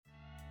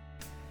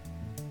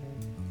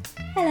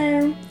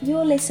Hello,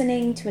 you're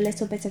listening to A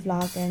Little Bit of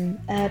Lagen,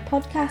 a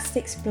podcast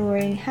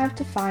exploring how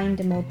to find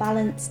a more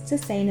balanced,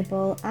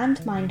 sustainable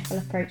and mindful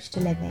approach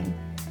to living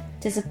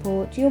to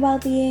support your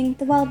well-being,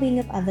 the well-being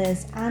of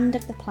others and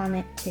of the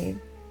planet too.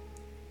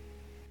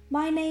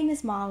 My name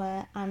is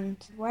Marla, and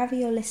wherever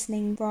you're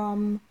listening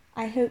from,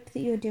 I hope that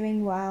you're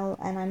doing well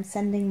and I'm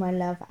sending my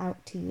love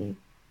out to you.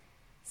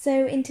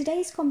 So in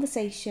today's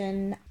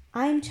conversation,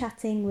 I'm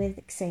chatting with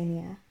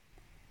Xenia,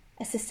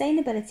 a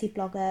sustainability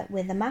blogger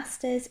with a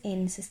master's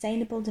in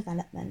sustainable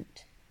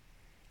development.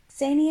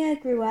 Xenia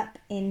grew up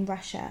in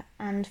Russia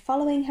and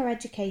following her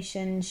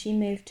education she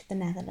moved to the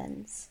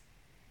Netherlands.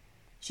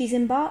 She's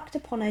embarked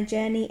upon a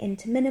journey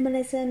into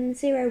minimalism,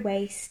 zero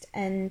waste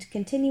and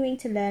continuing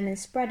to learn and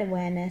spread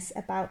awareness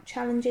about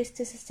challenges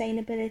to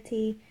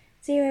sustainability,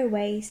 zero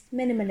waste,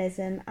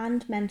 minimalism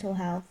and mental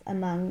health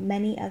among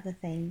many other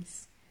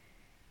things.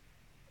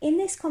 In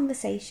this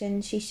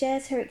conversation, she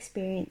shares her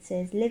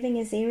experiences living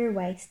a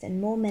zero-waste and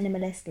more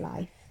minimalist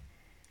life,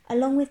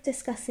 along with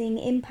discussing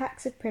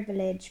impacts of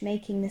privilege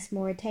making this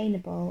more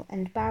attainable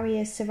and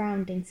barriers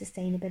surrounding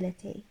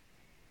sustainability.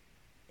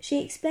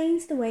 She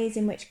explains the ways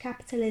in which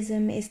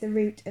capitalism is the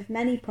root of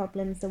many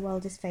problems the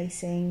world is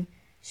facing,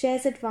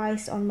 shares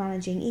advice on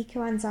managing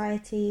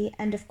eco-anxiety,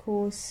 and of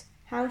course,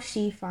 how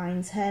she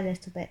finds her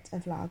little bit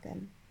of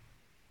Lagen.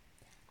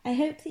 I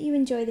hope that you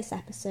enjoy this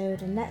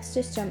episode and let's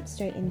just jump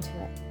straight into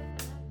it.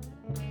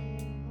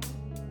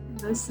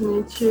 Nice to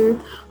meet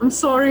you. I'm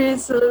sorry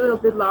it's a little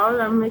bit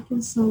loud. I'm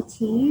making some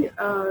tea,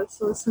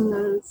 so as soon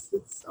as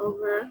it's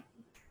over.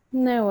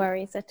 No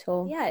worries at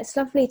all. Yeah, it's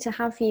lovely to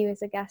have you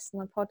as a guest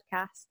on the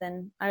podcast,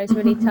 and I was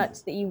really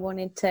touched that you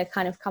wanted to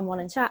kind of come on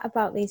and chat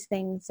about these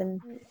things.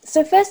 And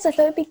so first I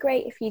thought it'd be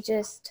great if you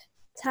just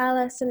tell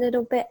us a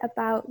little bit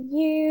about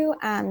you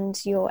and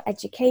your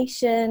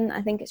education.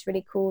 I think it's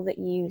really cool that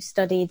you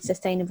studied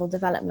sustainable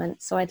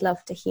development, so I'd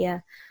love to hear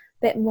a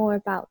bit more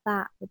about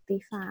that. Would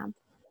be fab.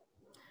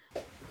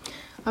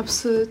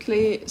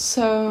 Absolutely.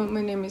 So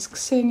my name is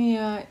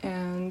Xenia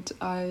and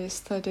I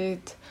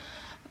studied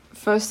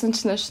first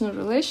international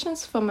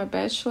relations for my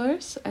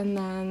bachelor's, and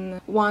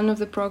then one of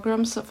the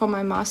programs for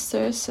my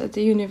master's at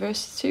the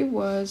university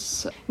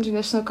was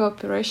international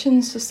cooperation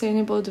in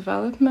sustainable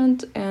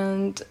development,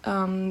 and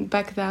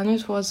back then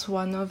it was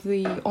one of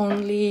the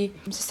only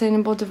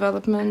sustainable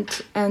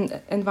development and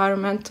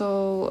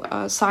environmental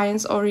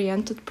science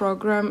oriented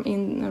program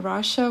in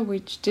Russia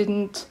which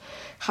didn't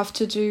have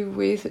to do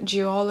with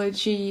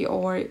geology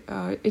or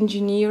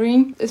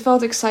engineering. It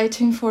felt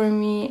exciting for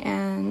me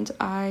and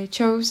I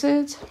chose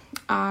it.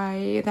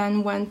 I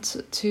then went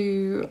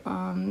to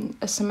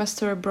a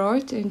semester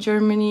abroad in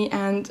Germany,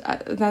 and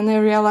then I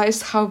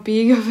realized how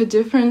big of a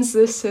difference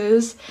this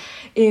is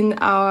in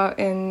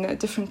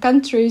different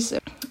countries,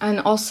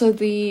 and also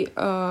the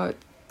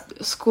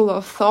school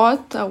of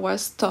thought I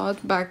was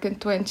taught back in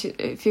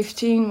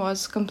 2015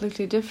 was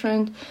completely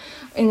different.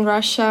 In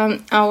Russia,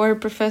 our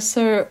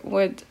professor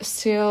would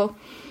still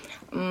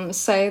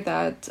say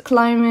that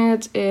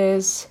climate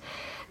is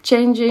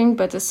changing,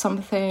 but it's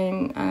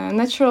something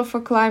natural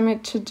for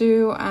climate to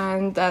do,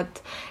 and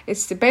that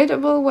it's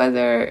debatable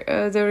whether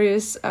there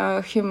is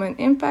a human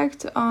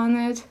impact on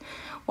it.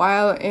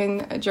 While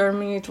in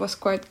Germany it was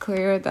quite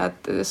clear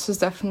that this is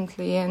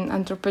definitely an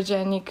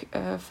anthropogenic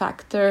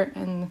factor,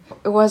 and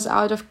it was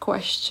out of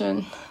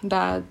question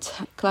that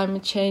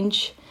climate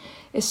change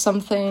is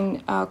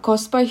something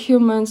caused by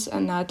humans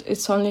and that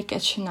it's only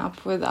catching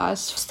up with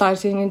us,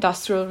 starting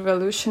industrial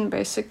revolution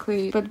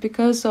basically. But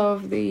because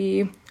of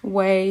the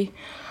way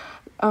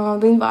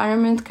the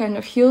environment kind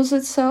of heals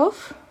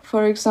itself,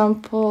 for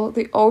example,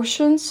 the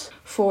oceans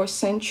for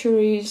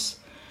centuries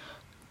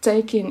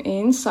taking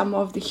in some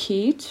of the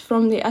heat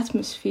from the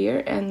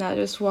atmosphere, and that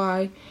is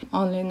why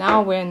only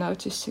now we're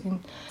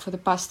noticing for the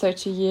past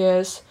 30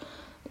 years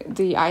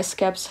the ice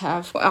caps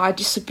are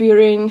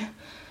disappearing.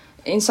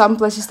 In some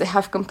places they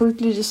have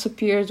completely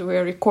disappeared.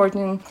 We're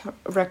recording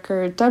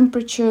record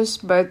temperatures,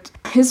 but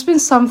it's been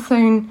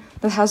something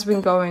that has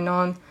been going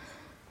on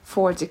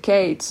for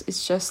decades.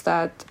 It's just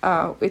that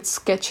it's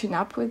catching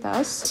up with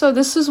us. So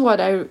this is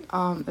what I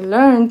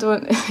learned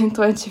in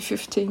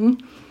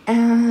 2015.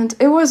 And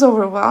it was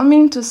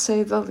overwhelming, to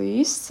say the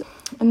least.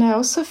 And I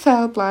also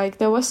felt like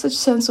there was such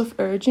sense of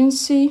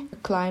urgency,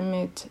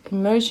 climate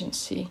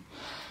emergency.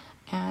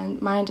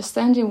 And my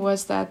understanding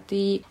was that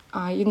the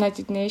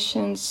United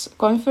Nations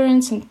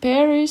conference in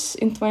Paris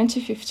in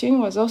 2015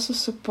 was also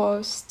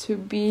supposed to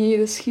be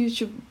this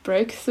huge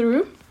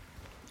breakthrough.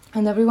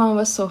 And everyone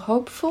was so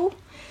hopeful.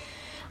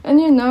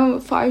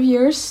 And 5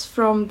 years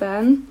from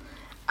then,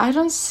 I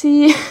don't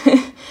see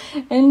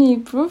any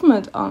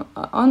improvement,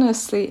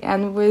 honestly.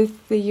 And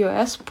with the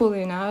US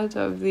pulling out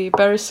of the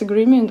Paris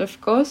Agreement,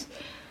 of course,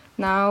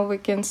 now we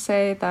can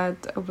say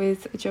that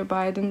with Joe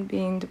Biden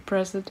being the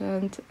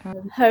president.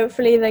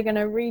 Hopefully they're going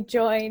to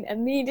rejoin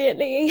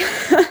immediately.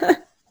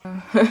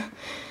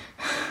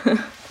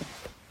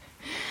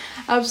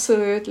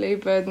 Absolutely,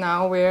 but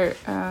now we're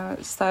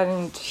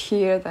starting to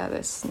hear that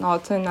it's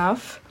not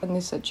enough and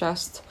it's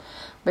just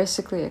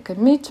basically a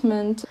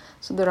commitment,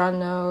 so there are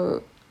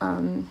no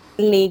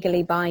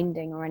legally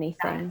binding or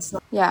anything.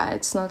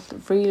 It's not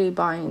really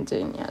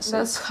binding. Yes,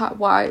 that's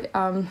why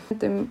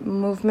the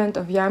movement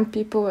of young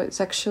people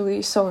is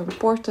actually so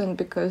important,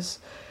 because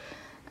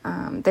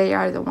they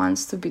are the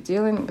ones to be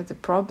dealing with the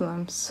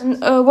problems.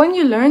 And when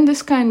you learn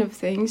this kind of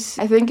things,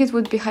 I think it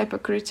would be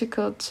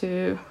hypocritical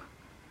to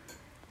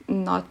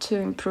not to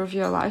improve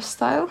your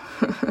lifestyle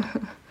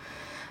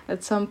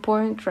at some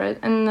point, right?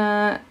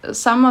 And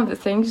some of the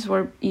things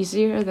were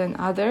easier than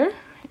other,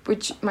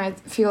 which might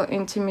feel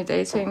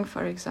intimidating.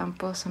 For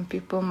example, some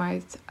people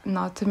might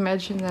not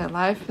imagine their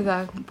life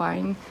without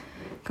buying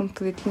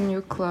completely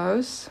new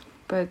clothes,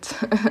 but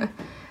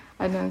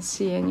I don't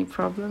see any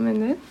problem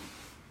in it.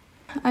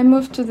 I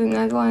moved to the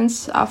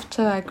Netherlands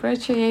after I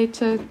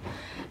graduated.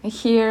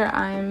 Here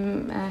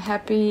I'm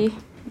happy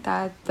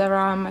that there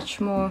are much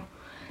more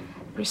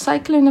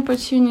recycling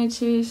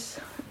opportunities,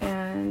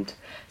 and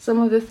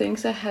some of the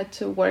things I had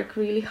to work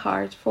really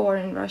hard for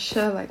in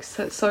Russia, like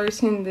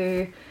sorting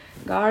the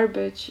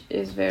garbage,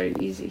 is very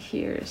easy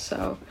here.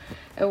 So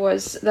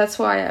that's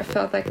why I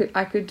felt like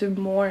I could do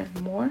more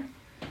and more,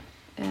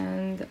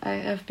 and I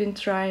have been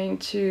trying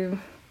to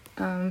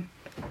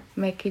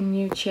make a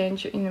new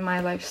change in my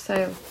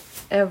lifestyle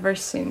ever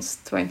since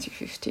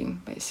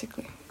 2015,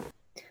 basically.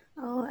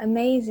 Oh,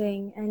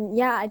 amazing. And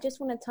yeah, I just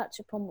want to touch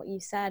upon what you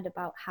said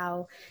about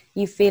how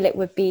you feel it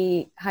would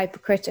be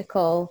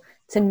hypocritical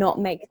to not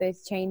make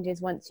those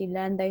changes once you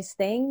learn those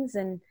things.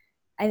 And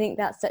I think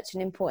that's such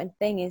an important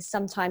thing, is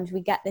sometimes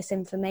we get this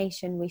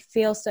information, we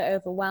feel so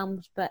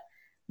overwhelmed, but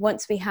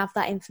once we have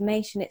that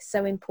information, it's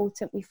so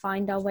important we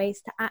find our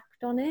ways to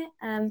act on it.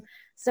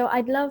 So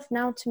I'd love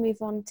now to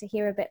move on to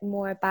hear a bit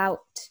more about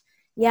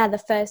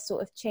the first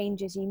sort of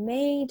changes you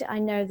made. I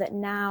know that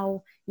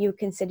now you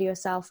consider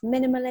yourself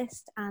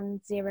minimalist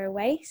and zero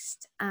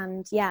waste.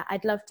 And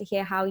I'd love to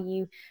hear how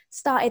you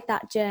started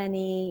that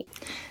journey.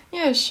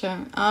 Yeah, sure.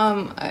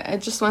 I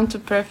just want to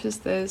preface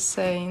this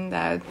saying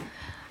that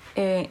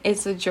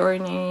it's a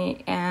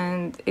journey,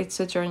 and it's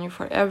a journey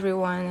for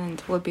everyone,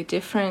 and will be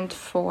different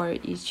for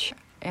each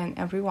and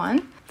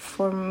everyone.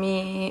 For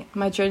me,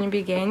 my journey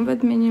began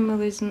with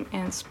minimalism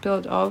and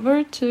spilled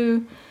over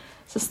to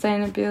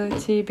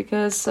sustainability,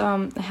 because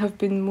I have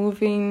been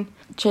moving,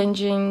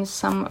 changing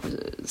some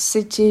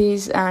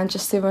cities, and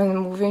just even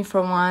moving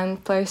from one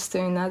place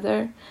to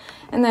another.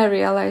 And I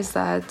realized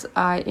that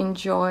I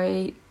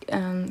enjoy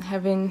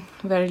having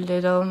very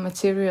little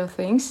material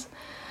things.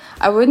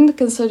 I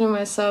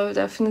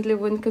definitely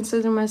wouldn't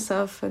consider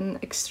myself an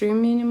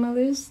extreme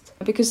minimalist,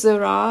 because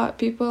there are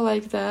people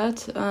like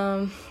that,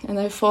 and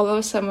I follow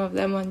some of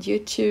them on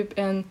YouTube,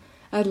 and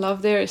I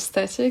love their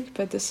aesthetic,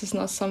 but this is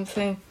not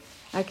something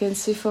I can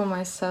see for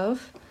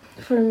myself.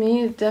 For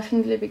me, it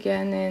definitely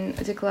began in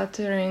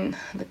decluttering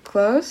the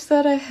clothes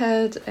that I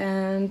had,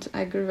 and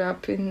I grew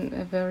up in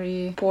a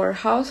very poor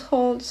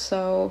household,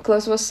 so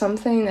clothes was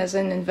something as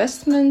an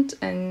investment,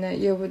 and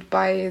you would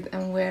buy it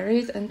and wear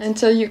it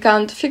until you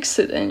can't fix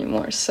it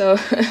anymore. So,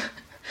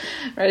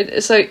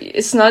 right? So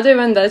it's not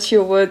even that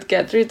you would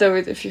get rid of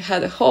it if you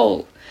had a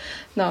hole.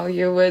 No,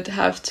 you would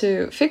have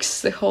to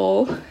fix the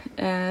hole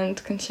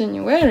and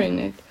continue wearing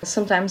it.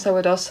 Sometimes I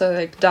would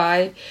also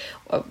dye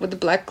with the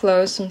black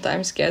clothes,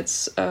 sometimes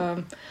gets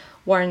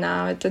worn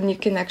out, and you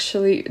can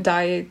actually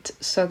dye it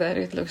so that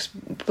it looks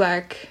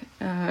black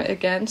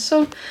again.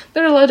 So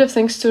there are a lot of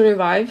things to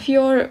revive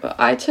your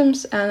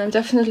items, and I'm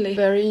definitely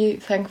very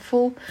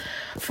thankful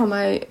for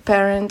my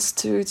parents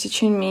to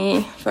teaching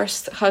me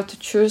first how to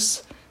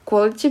choose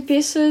quality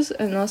pieces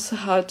and also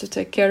how to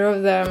take care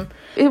of them.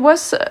 It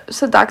was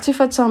seductive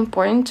at some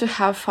point to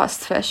have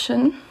fast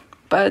fashion,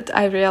 but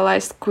I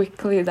realized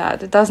quickly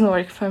that it doesn't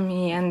work for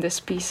me, and these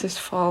pieces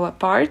fall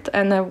apart,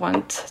 and I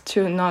want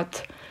to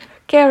not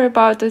care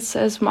about it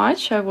as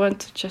much. I want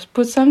to just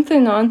put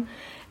something on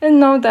and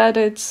know that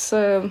it's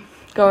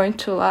going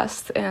to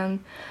last,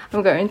 and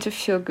I'm going to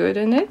feel good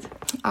in it.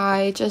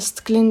 I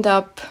just cleaned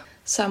up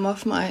some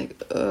of my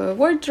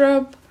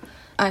wardrobe.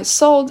 I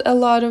sold a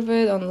lot of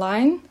it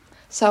online,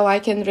 so I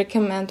can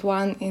recommend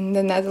one in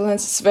the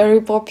Netherlands. It's very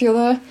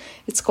popular.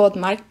 It's called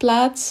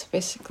Marktplaats,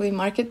 basically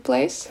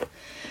marketplace.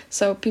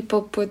 So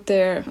people put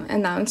their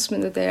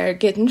announcement that they are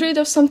getting rid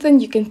of something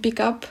you can pick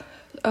up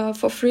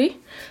for free.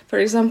 For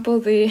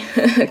example, the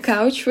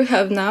couch we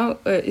have now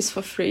is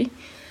for free.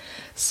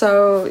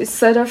 So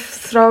instead of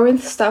throwing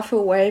stuff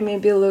away,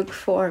 maybe look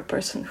for a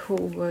person who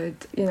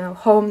would,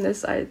 home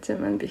this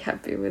item and be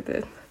happy with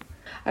it.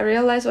 I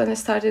realized when I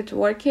started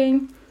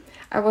working,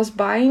 I was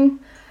buying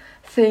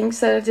things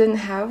that I didn't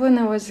have when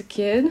I was a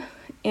kid,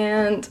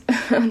 and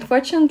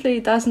unfortunately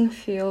it doesn't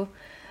fill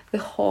the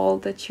hole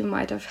that you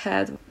might have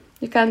had.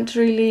 You can't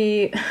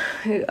really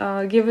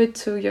give it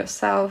to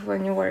yourself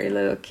when you were a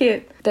little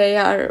kid. They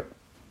are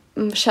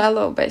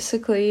shallow,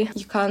 basically.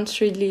 You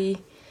can't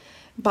really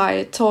buy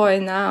a toy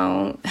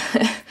now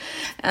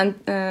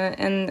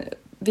and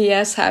be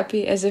as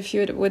happy as if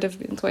you would have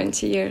been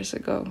 20 years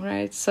ago,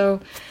 right? So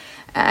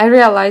I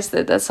realized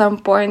it at some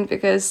point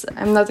because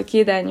I'm not a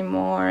kid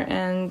anymore,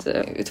 and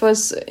it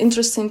was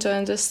interesting to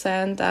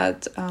understand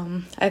that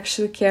I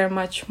actually care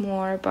much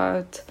more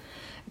about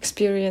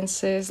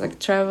experiences like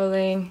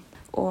traveling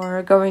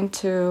or going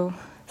to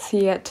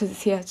the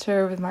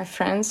theater with my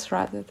friends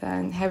rather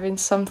than having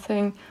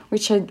something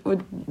which I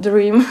would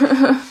dream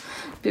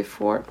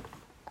before.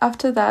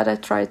 After that, I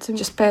tried to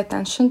just pay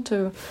attention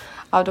to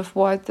out of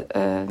what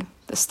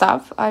the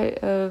stuff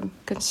I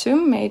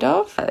consume made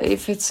of.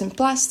 If it's in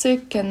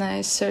plastic, can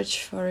I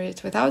search for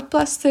it without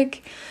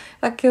plastic?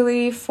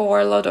 Luckily, for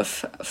a lot of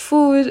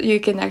food, you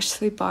can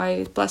actually buy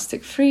it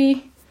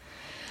plastic-free.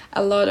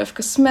 A lot of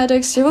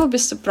cosmetics, you will be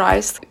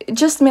surprised. It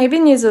just maybe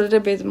needs a little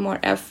bit more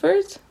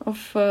effort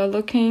of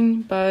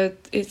looking, but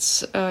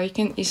it's you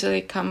can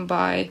easily come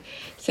by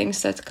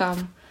things that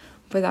come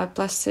without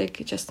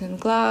plastic, just in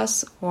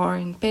glass or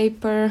in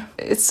paper.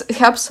 It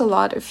helps a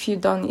lot if you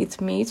don't eat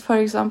meat, for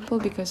example,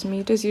 because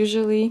meat is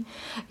usually,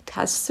 it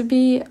has to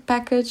be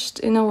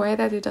packaged in a way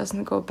that it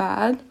doesn't go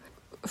bad.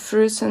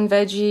 Fruits and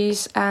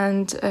veggies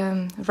and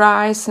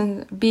rice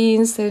and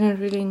beans, they don't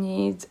really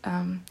need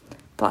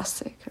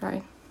plastic,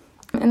 right?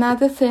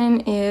 Another thing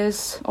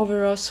is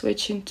overall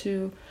switching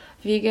to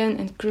vegan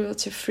and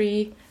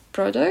cruelty-free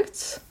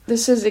products.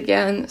 This is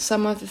again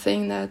some of the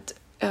things that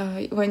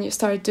when you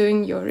start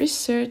doing your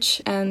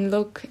research and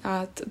look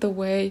at the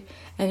way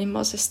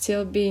animals are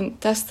still being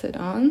tested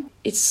on,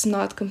 it's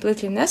not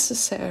completely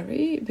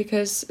necessary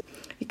because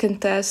you can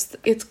test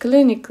it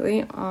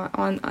clinically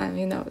on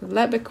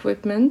lab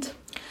equipment.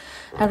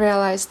 I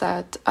realized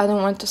that I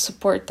don't want to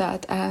support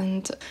that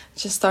and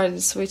just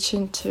started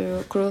switching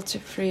to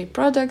cruelty-free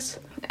products.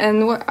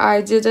 And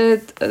I did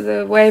it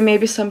the way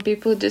maybe some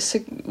people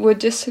would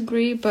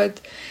disagree,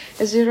 but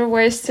a zero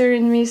waster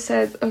in me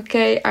said,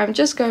 okay, I'm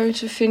just going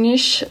to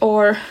finish,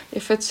 or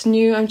if it's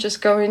new, I'm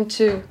just going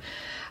to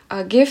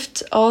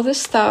gift all the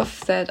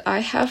stuff that I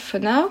have for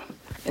now,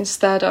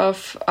 instead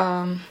of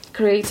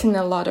creating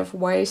a lot of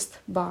waste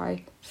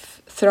by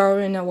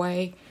throwing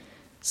away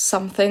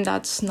something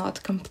that's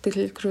not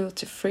completely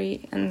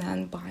cruelty-free and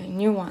then buying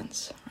new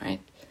ones, right?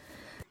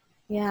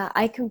 Yeah,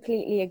 I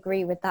completely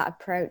agree with that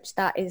approach.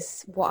 That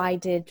is what I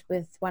did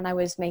with when I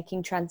was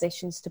making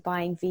transitions to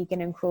buying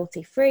vegan and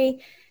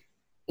cruelty-free.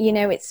 You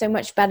know, it's so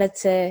much better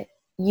to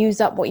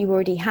use up what you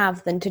already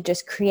have than to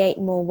just create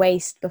more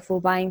waste before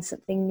buying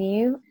something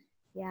new.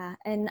 Yeah,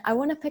 and I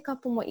want to pick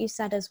up on what you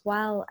said as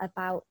well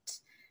about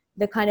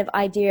the kind of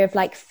idea of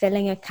like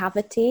filling a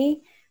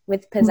cavity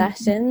with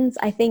possessions.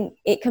 I think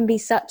it can be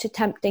such a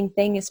tempting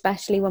thing,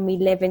 especially when we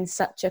live in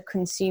such a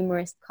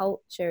consumerist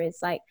culture.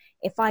 It's like,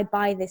 if I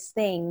buy this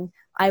thing,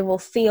 I will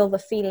feel the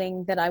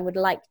feeling that I would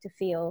like to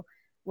feel.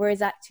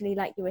 Whereas actually,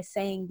 like you were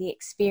saying, the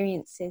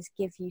experiences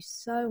give you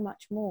so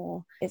much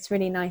more. It's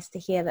really nice to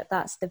hear that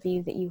that's the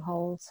view that you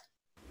hold.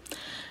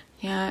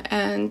 Yeah,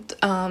 and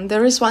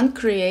there is one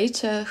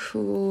creator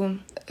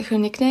her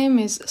nickname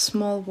is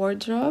Small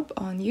Wardrobe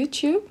on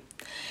YouTube.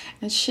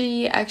 And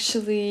she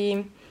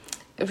actually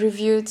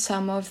reviewed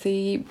some of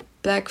the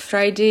Black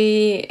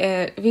Friday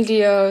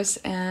videos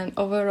and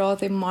overall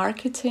the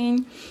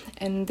marketing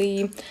and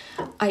the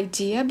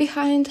idea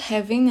behind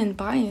having and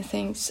buying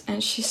things.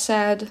 And she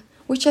said,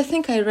 which I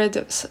think I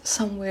read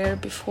somewhere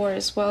before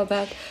as well,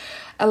 that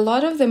a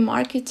lot of the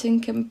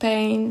marketing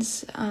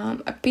campaigns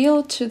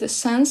appeal to the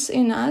sense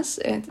in us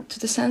and to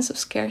the sense of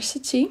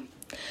scarcity.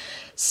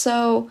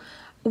 So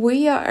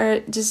we are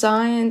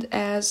designed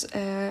as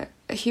a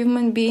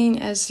human being,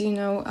 as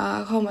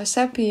Homo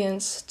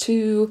sapiens,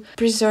 to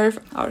preserve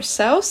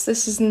ourselves.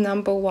 This is the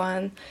number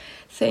one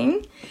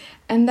thing.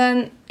 And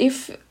then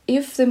if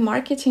the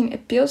marketing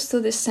appeals to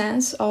the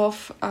sense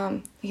of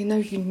you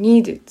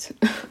need it,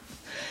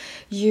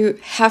 you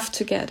have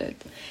to get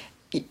it,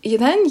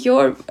 then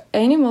your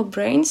animal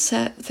brain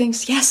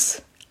thinks,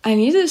 yes, I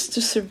need this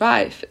to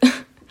survive.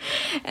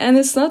 And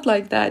it's not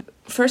like that.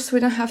 First, we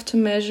don't have to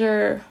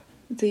measure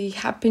the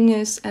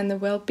happiness and the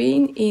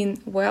well-being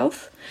in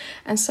wealth,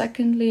 and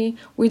secondly,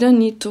 we don't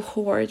need to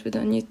hoard, we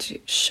don't need to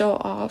show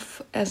off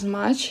as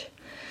much.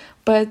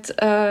 But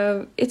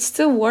it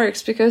still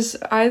works, because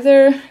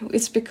either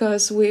it's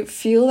because we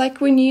feel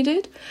like we need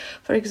it.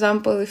 For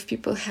example, if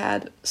people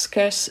had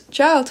scarce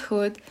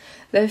childhood,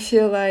 they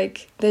feel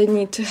like they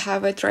need to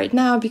have it right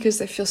now because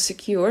they feel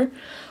secure,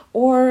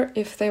 or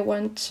if they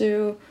want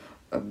to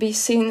be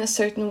seen a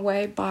certain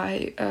way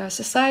by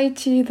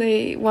society,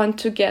 they want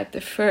to get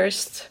the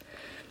first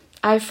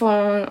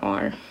iPhone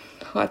or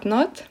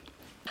whatnot.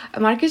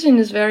 Marketing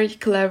is very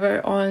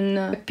clever on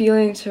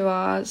appealing to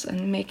us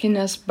and making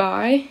us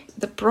buy.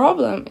 The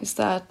problem is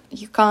that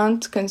you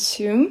can't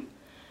consume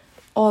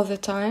all the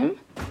time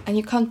and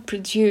you can't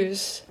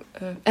produce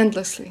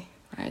endlessly,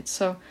 right?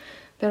 So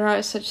there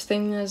are such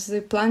things as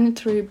the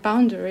planetary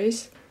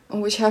boundaries,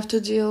 which have to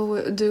do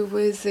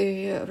with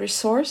the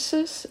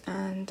resources,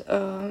 and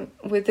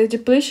with the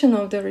depletion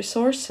of the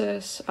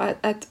resources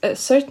at a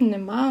certain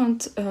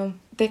amount,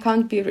 they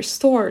can't be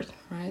restored,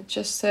 right?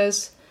 Just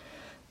as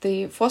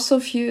the fossil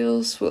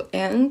fuels will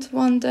end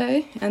one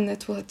day, and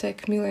it will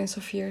take millions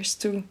of years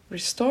to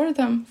restore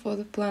them for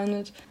the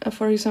planet.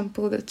 For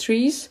example, the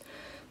trees,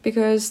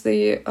 because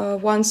the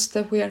ones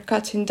that we are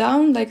cutting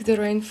down, like the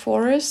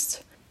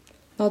rainforest,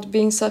 not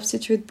being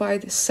substituted by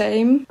the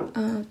same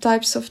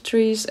types of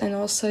trees, and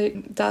also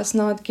does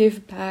not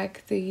give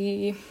back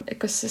the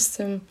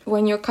ecosystem.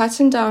 When you're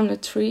cutting down a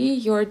tree,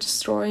 you're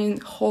destroying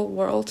the whole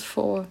world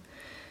for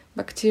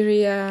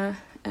bacteria,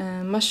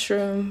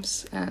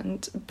 mushrooms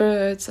and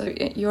birds.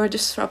 You're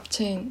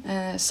disrupting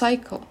a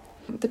cycle.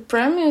 The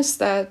premise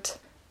that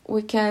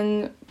we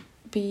can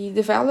be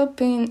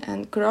developing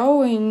and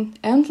growing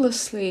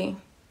endlessly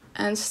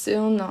and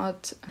still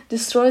not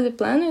destroy the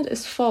planet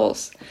is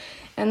false.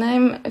 And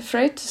I'm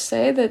afraid to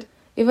say that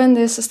even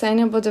the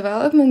Sustainable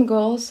Development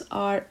Goals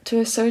are, to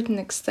a certain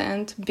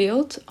extent,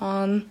 built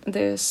on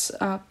this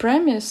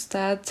premise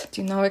that,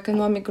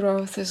 economic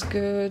growth is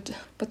good,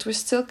 but we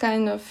still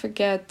kind of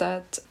forget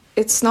that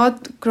it's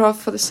not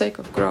growth for the sake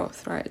of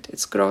growth, right?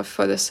 It's growth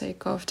for the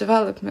sake of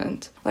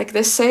development. Like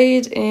they say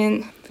it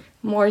in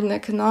modern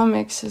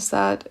economics, is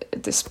that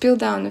the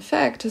spill-down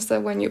effect is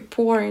that when you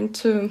pour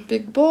into a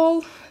big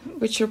bowl,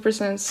 which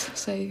represents,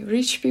 say,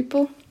 rich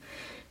people,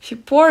 if you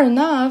pour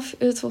enough,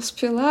 it will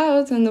spill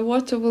out and the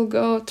water will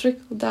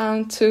trickle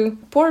down to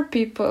poor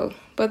people.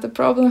 But the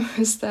problem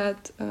is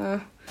that,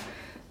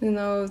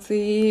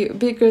 the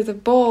bigger the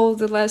bowl,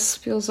 the less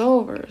spills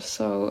over.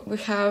 So we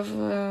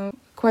have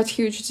quite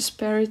huge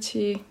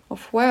disparity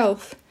of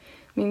wealth,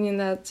 meaning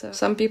that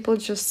some people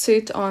just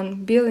sit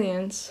on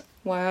billions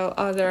while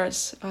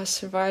others are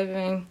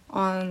surviving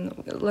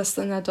on less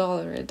than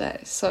 $1 a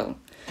day. So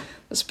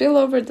the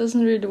spillover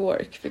doesn't really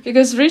work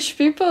because rich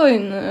people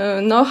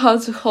know how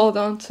to hold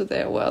on to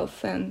their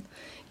wealth, and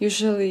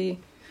usually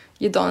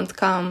you don't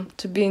come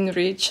to being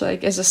rich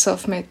like as a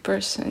self-made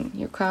person.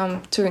 You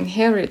come to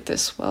inherit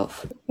this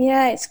wealth.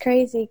 Yeah, it's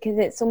crazy because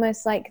it's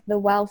almost like the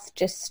wealth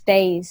just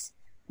stays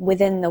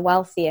within the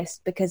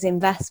wealthiest because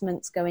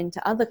investments go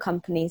into other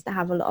companies that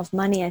have a lot of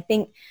money. I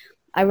think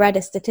I read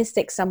a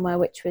statistic somewhere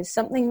which was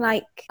something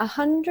like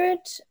 100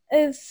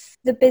 of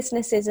the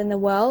businesses in the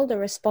world are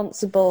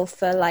responsible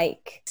for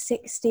like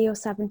 60 or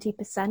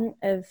 70%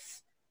 of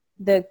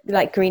the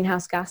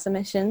greenhouse gas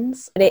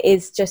emissions. But it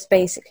is just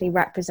basically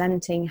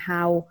representing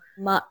how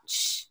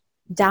much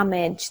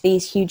damage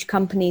these huge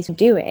companies are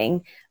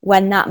doing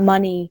when that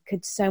money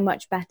could so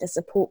much better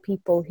support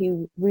people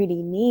who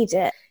really need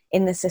it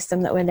in the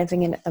system that we're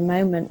living in at the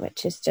moment,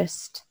 which is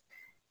just,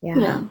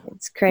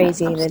 it's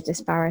crazy, the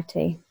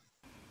disparity.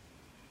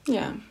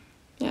 Yeah,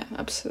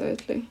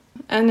 absolutely.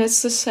 And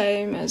it's the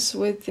same as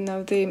with,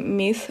 the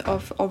myth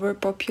of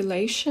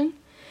overpopulation.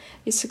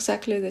 It's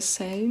exactly the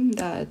same,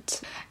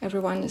 that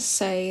everyone is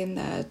saying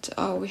that,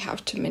 we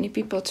have too many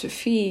people to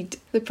feed.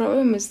 The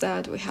problem is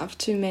that we have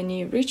too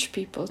many rich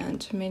people and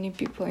too many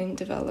people in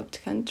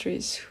developed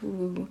countries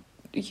who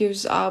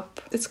use up,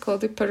 it's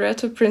called the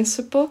Pareto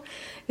principle.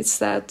 It's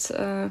that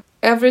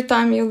every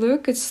time you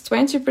look, it's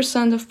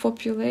 20% of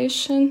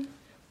population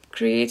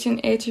creating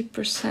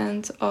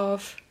 80%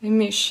 of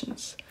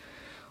emissions,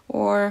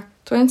 or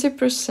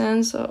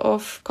 20%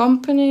 of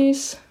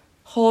companies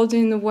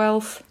holding the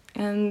wealth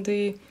and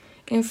the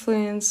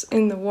influence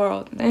in the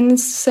world. And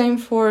it's the same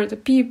for the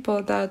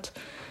people, that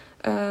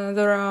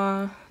there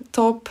are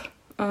top,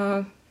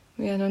 2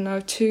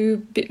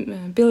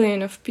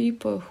 billion of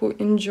people who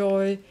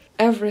enjoy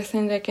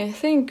everything they can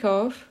think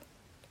of,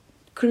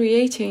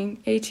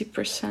 creating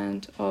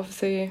 80% of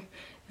the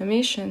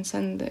emissions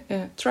and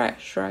the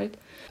trash, right?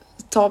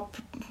 Top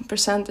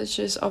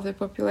percentages of the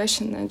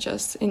population are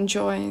just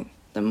enjoying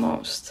the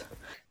most.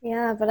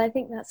 Yeah, but I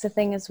think that's the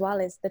thing as well,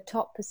 is the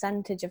top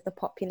percentage of the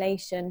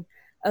population,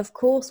 of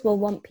course, will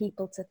want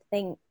people to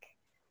think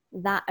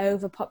that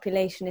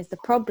overpopulation is the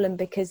problem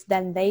because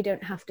then they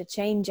don't have to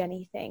change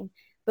anything.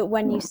 But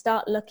when you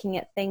start looking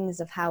at things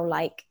of how,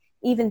 like,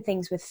 even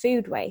things with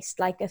food waste,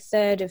 like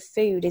 1/3 of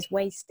food is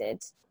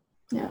wasted.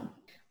 Yeah.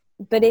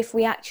 But if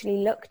we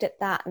actually looked at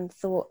that and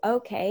thought,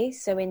 okay,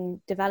 so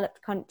in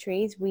developed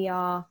countries, we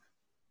are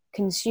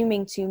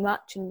consuming too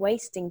much and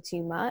wasting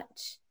too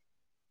much,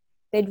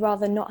 they'd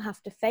rather not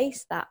have to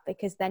face that,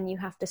 because then you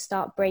have to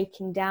start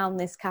breaking down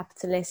this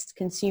capitalist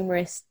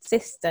consumerist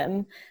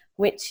system,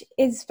 which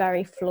is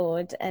very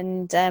flawed.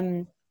 And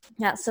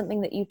that's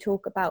something that you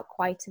talk about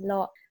quite a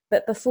lot.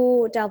 But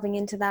before delving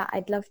into that,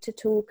 I'd love to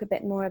talk a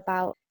bit more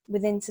about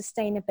within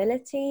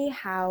sustainability,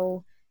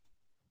 how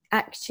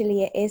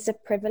actually it is a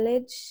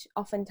privilege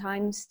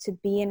oftentimes to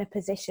be in a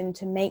position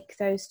to make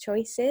those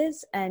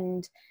choices.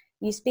 And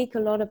you speak a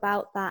lot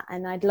about that,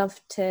 and I'd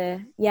love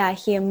to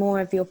hear more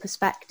of your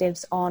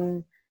perspectives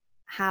on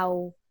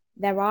how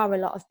there are a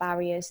lot of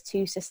barriers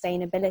to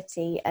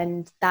sustainability,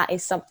 and that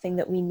is something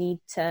that we need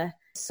to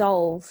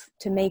solve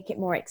to make it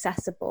more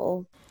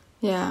accessible.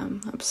 Yeah,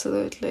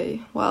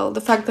 absolutely. Well,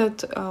 the fact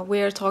that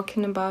we are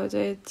talking about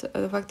it,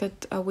 the fact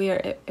that we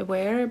are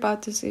aware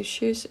about these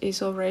issues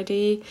is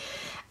already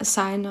a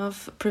sign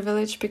of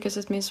privilege, because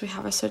it means we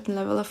have a certain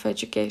level of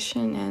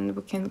education and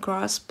we can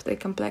grasp the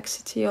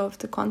complexity of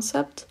the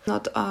concept.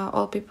 Not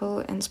all people,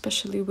 and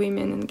especially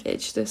women,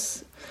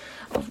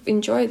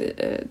 enjoy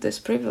this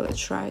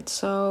privilege, right?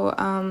 So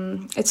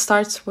it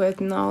starts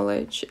with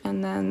knowledge,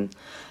 and then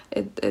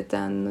it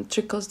then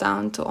trickles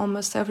down to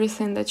almost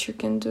everything that you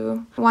can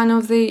do. One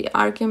of the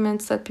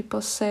arguments that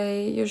people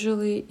say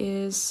usually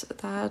is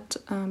that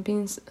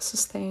being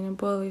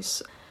sustainable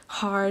is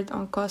hard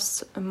and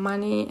costs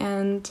money,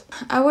 and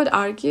I would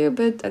argue,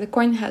 but the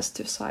coin has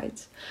two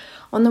sides.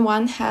 On the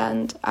one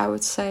hand, I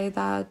would say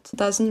that it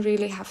doesn't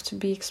really have to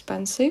be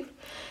expensive.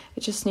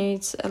 It just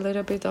needs a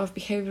little bit of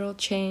behavioral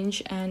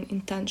change and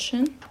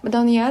intention. But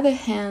on the other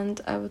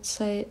hand, I would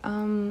say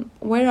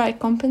where I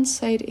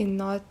compensate in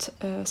not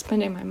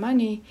spending my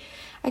money,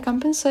 I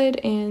compensate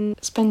in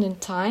spending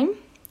time.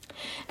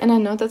 And I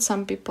know that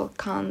some people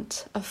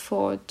can't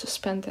afford to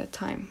spend their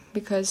time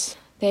because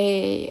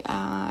they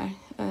are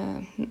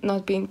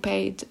not being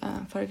paid,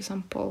 for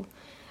example,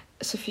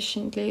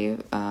 sufficiently,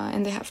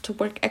 and they have to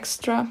work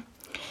extra,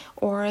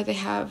 or they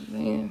have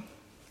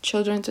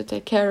children to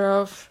take care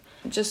of.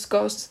 It just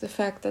goes to the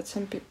fact that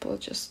some people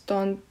just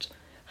don't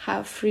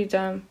have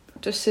freedom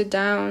to sit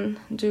down,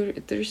 do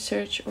the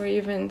research, or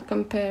even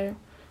compare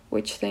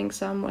which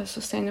things are more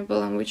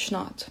sustainable and which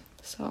not.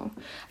 So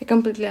I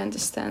completely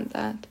understand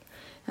that.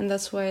 And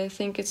that's why I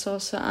think it's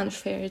also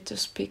unfair to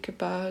speak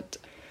about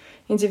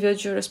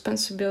individual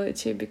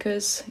responsibility,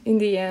 because in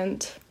the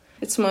end,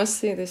 it's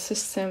mostly the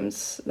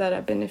systems that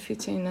are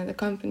benefiting and the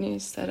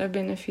companies that are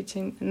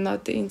benefiting, and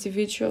not the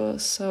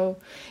individuals. So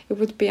it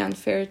would be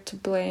unfair to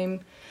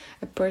blame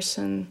a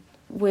person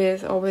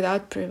with or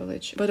without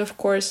privilege. But of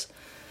course,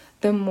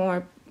 the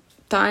more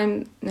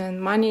time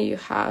and money you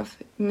have,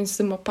 it means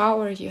the more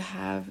power you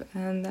have.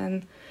 And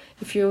then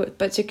if you,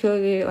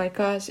 particularly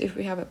like us, if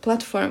we have a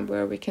platform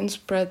where we can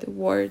spread the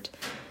word,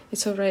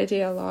 it's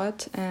already a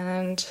lot.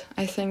 And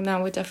I think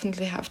now we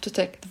definitely have to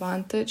take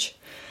advantage.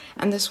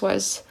 And this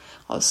was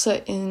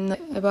also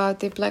about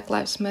the Black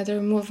Lives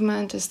Matter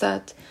movement, is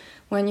that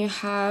when you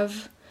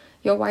have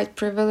your white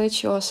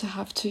privilege, you also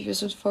have to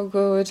use it for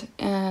good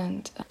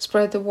and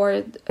spread the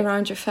word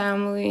around your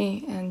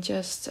family, and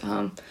just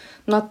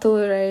not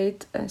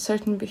tolerate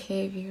certain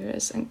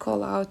behaviors and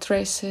call out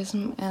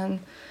racism and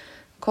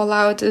call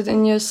out it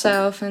in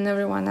yourself and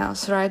everyone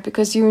else, right?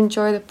 Because you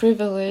enjoy the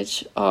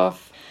privilege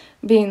of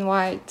being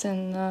white,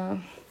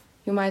 and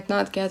you might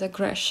not get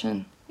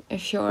aggression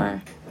if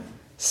you're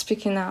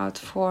speaking out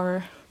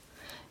for,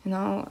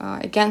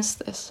 against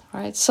this,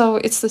 right? So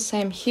it's the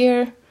same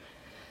here.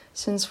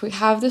 Since we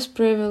have this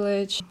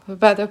privilege, we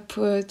better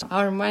put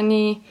our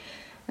money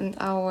and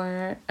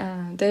our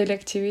daily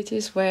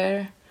activities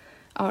where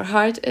our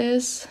heart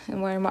is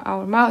and where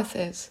our mouth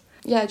is.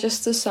 Yeah,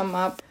 just to sum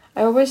up,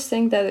 I always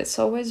think that it's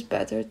always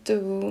better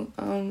to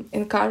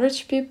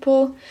encourage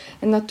people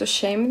and not to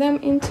shame them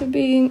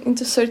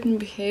into certain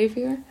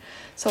behavior.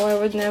 So I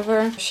would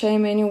never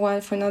shame anyone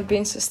for not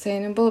being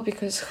sustainable,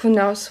 because who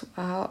knows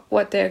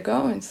what they're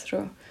going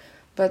through.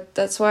 But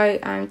that's why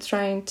I'm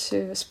trying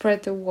to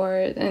spread the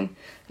word and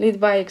lead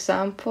by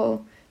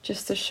example,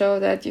 just to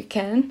show that you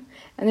can.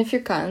 And if you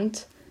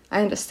can't,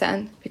 I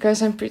understand,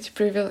 because I'm pretty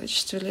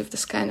privileged to live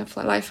this kind of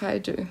life I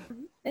do.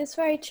 It's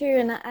very true.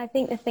 And I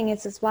think the thing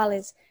is, as well,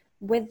 is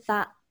with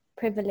that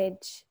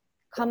privilege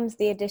comes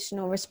the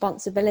additional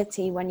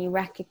responsibility when you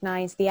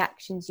recognize the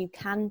actions you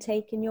can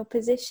take in your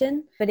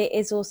position. But it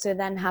is also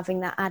then having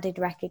that added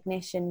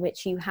recognition,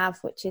 which you have,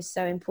 which is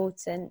so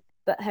important.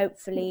 But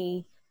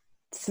hopefully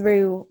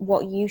through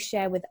what you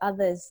share with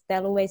others,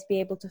 they'll always be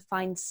able to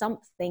find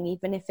something,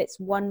 even if it's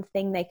one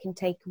thing they can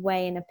take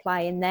away and apply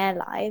in their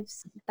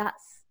lives.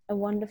 That's a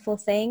wonderful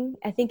thing.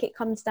 I think it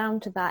comes down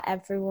to that,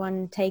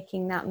 everyone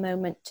taking that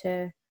moment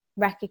to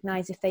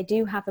recognize if they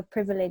do have a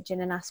privilege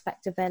in an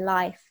aspect of their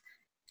life,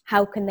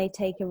 how can they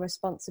take a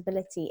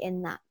responsibility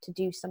in that to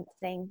do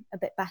something a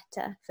bit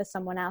better for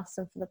someone else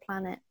and for the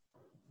planet.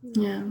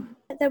 Yeah.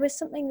 There was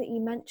something that you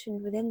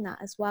mentioned within that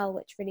as well,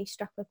 which really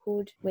struck a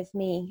chord with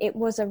me. It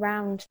was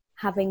around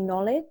having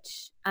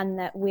knowledge, and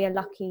that we are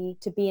lucky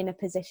to be in a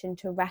position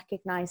to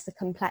recognize the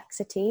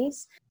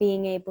complexities,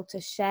 being able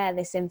to share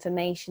this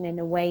information in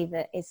a way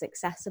that is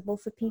accessible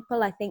for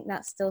people. I think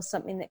that's still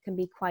something that can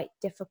be quite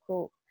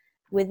difficult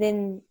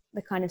within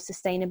the kind of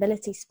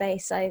sustainability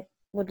space. I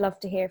would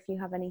love to hear if you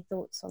have any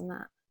thoughts on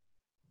that.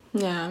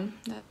 Yeah,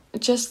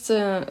 just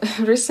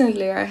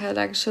recently I had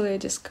actually a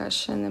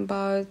discussion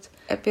about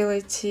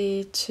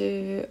ability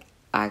to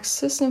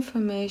access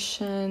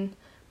information,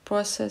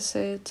 process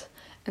it,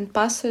 and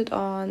pass it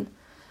on.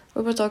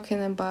 We were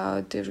talking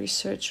about the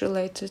research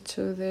related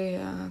to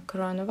the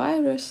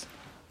coronavirus,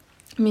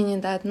 meaning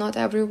that not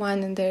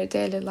everyone in their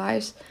daily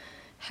lives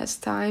has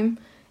time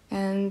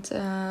and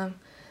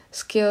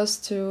skills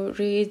to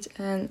read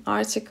an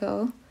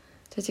article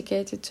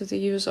dedicated to the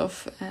use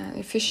of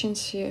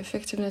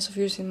effectiveness of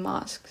using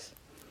masks.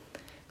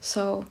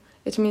 So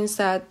it means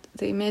that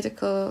the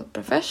medical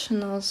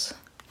professionals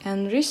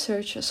and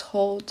researchers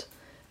hold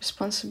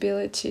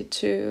responsibility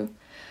to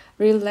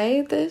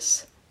relay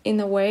this in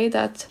a way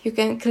that you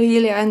can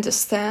clearly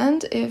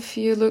understand if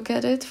you look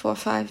at it for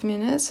 5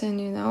 minutes, and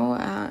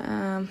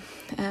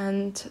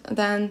and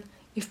then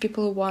if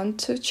people want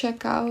to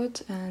check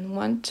out and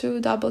want to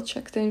double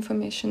check the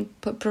information,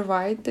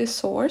 provide the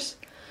source,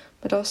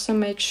 but also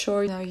make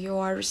sure you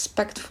are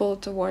respectful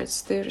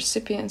towards the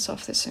recipients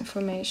of this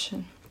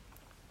information.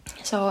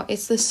 So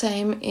it's the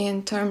same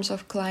in terms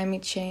of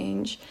climate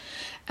change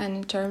and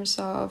in terms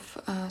of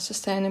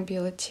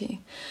sustainability.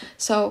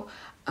 So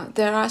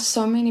there are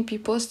so many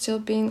people still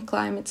being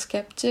climate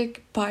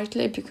skeptic,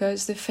 partly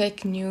because the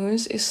fake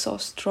news is so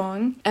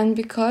strong and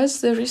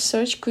because the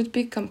research could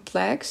be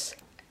complex.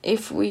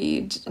 If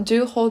we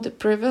do hold the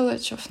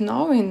privilege of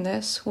knowing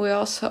this, we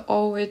also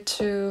owe it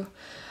to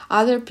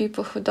other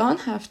people who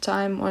don't have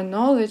time or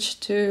knowledge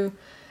to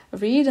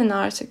read an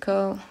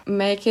article,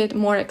 make it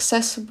more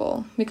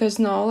accessible, because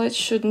knowledge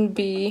shouldn't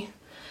be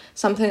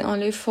something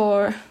only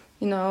for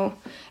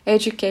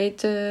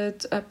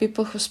educated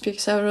people who speak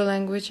several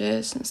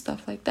languages and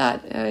stuff like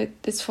that.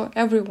 It's for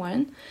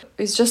everyone.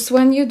 It's just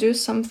when you do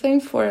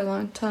something for a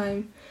long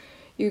time,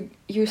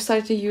 you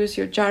start to use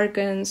your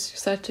jargons, you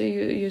start to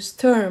use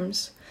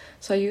terms.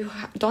 So you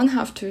don't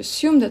have to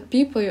assume that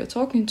people you're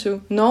talking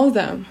to know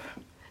them,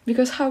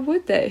 because how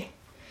would they?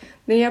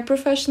 They are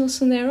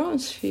professionals in their own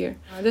sphere.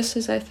 This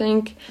is, I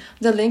think,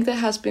 the link that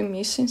has been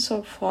missing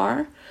so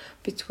far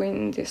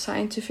between the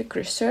scientific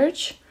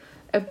research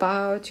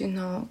about,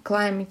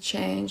 climate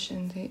change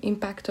and the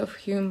impact of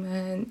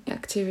human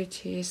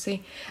activities,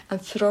 the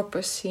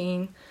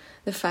Anthropocene,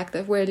 the fact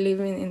that we're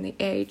living in the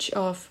age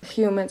of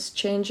humans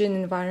changing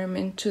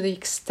environment to the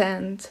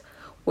extent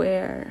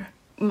where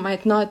we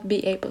might not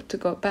be able to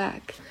go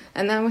back.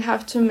 And then we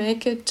have to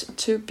make it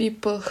to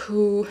people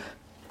who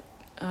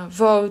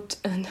vote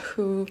and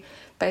who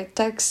pay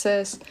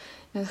taxes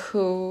and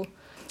who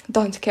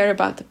don't care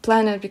about the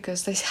planet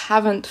because they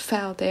haven't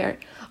felt they're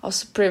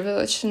also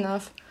privileged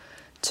enough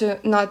to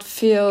not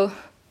feel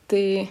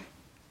the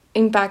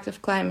impact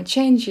of climate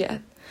change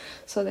yet.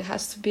 So there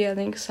has to be a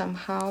link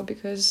somehow,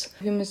 because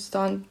humans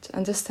don't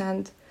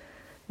understand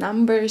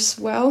numbers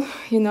well.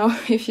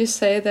 If you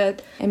say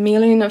that 1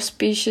 million of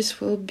species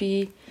will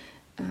be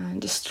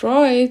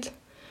destroyed,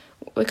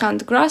 we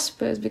can't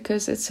grasp it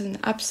because it's an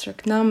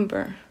abstract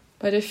number.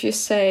 But if you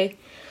say,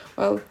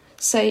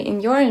 say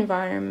in your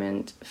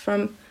environment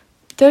from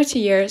 30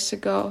 years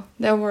ago,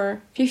 there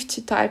were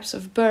 50 types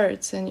of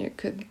birds and you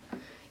could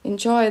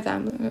enjoy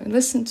them,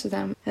 listen to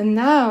them. And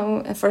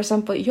now, for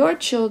example, your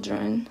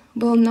children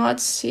will not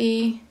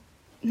see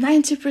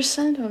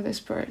 90% of these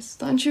birds.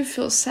 Don't you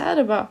feel sad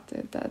about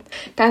it? That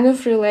kind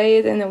of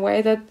relate in a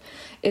way that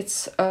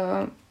it's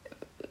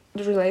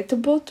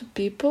relatable to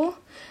people.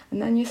 And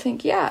then you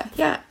think,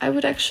 yeah, I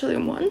would actually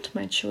want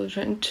my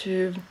children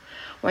to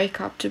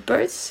wake up to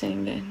birds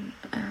singing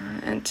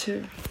and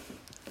to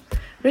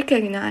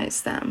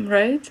recognize them,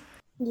 right?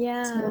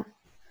 Yeah.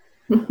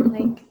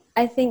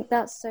 I think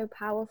that's so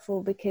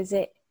powerful, because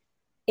it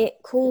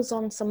calls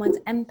on someone's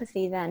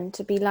empathy then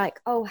to be like,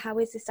 oh, how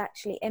is this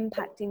actually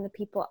impacting the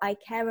people I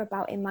care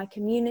about in my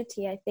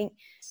community? I think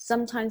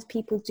sometimes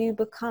people do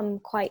become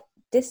quite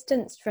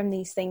distanced from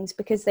these things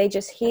because they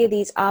just hear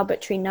these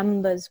arbitrary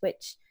numbers,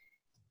 which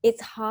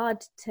it's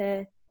hard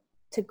to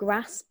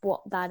grasp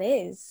what that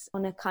is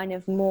on a kind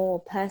of more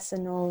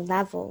personal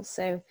level.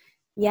 So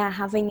yeah,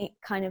 having it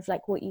kind of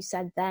like what you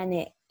said then,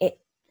 it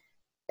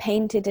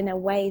painted in a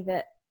way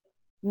that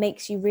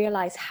makes you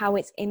realize how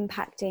it's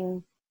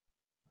impacting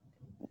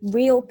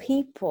real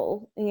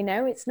people.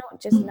 It's not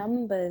just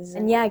numbers.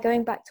 And yeah,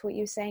 going back to what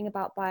you were saying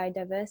about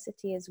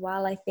biodiversity as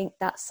well, I think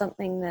that's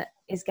something that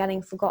is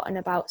getting forgotten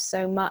about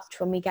so much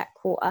when we get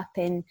caught up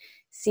in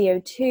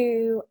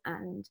CO2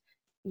 and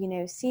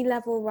sea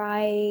level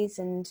rise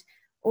and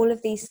all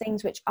of these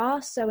things, which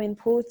are so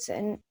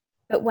important.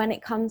 But when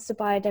it comes to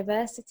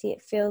biodiversity,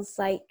 it feels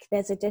like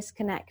there's a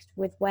disconnect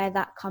with where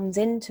that comes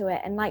into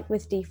it. And like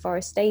with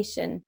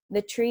deforestation,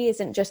 the tree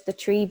isn't just the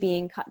tree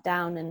being cut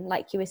down and,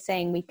 like you were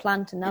saying, we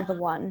plant another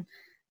one.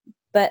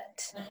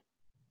 But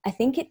I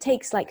think it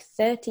takes like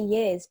 30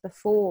 years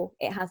before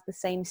it has the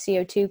same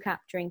CO2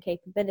 capturing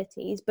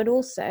capabilities. But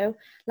also,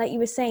 like you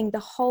were saying, the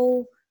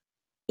whole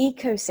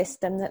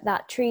ecosystem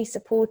that tree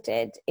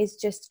supported is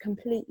just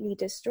completely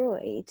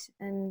destroyed.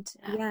 And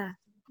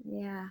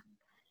yeah.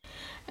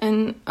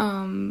 And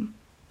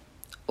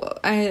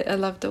I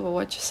loved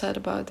what you said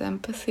about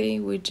empathy.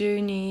 We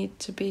do need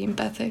to be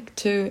empathic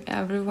to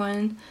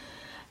everyone,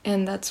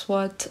 and that's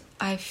what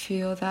I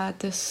feel that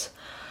these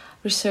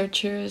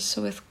researchers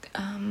with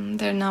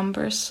their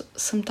numbers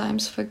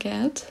sometimes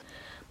forget.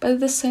 But at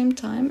the same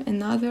time,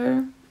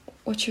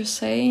 what you're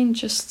saying,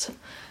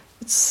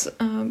 it's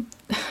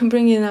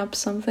bringing up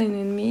something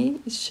in me.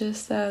 It's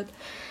just that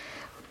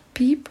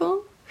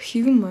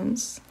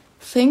humans,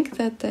 think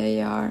that they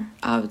are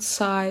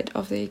outside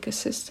of the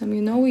ecosystem.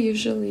 We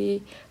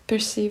usually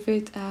perceive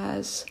it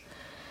as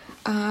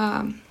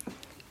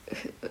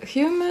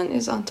human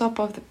is on top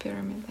of the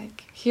pyramid.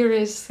 Like, here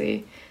is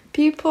the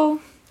people,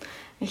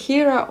 and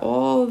here are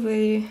all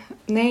the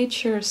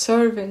nature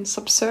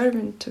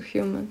subservient to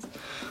humans,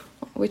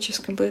 which is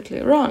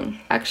completely wrong.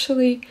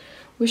 Actually,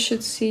 we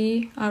should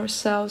see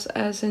ourselves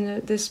as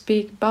in this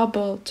big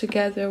bubble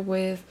together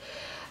with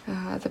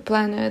the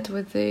planet,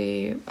 with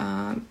the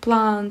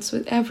plants,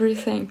 with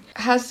everything.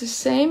 It has the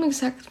same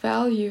exact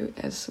value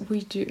as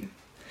we do.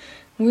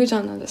 We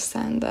don't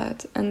understand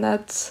that,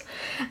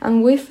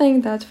 and we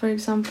think that, for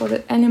example,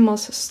 that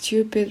animals are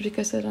stupid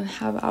because they don't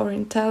have our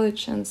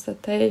intelligence,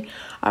 that they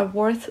are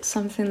worth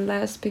something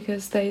less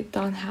because they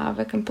don't have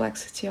a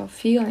complexity of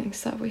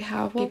feelings that we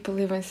have. People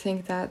even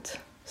think that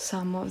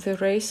some of the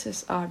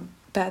races are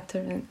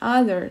better than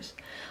others,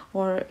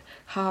 or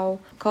how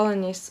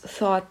colonists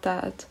thought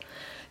that,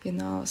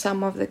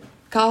 some of the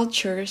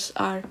cultures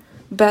are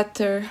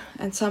better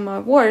and some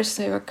are worse.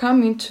 They were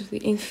coming to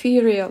the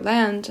inferior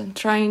land and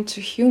trying to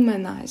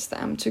humanize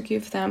them, to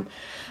give them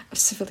a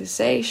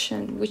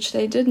civilization, which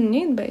they didn't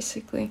need,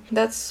 basically.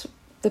 That's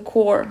the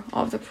core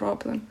of the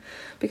problem.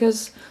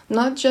 Because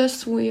not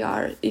just we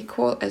are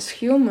equal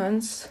as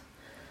humans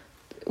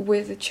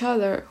with each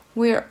other,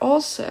 we are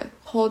also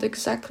hold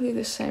exactly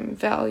the same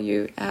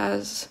value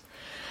as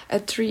a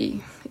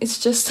tree. It's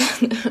just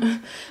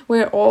that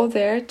we're all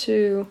there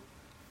to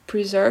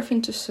preserve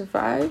and to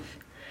survive.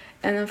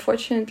 And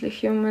unfortunately,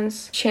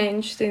 humans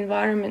change the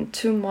environment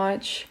too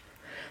much.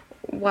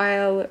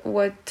 While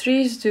what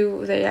trees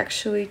do, they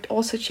actually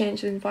also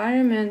change the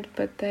environment,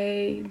 but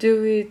they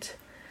do it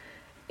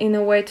in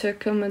a way to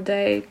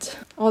accommodate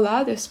all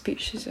other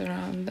species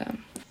around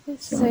them.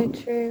 It's so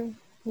true.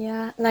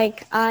 Yeah,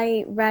 like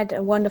I read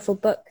a wonderful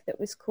book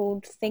that was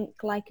called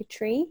Think Like a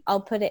Tree.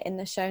 I'll put it in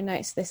the show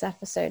notes this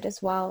episode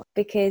as well,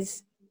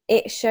 because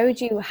it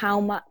showed you how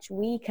much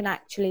we can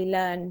actually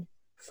learn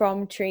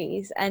from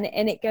trees, and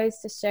it goes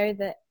to show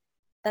that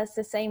that's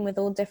the same with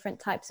all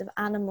different types of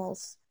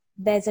animals.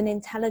 There's an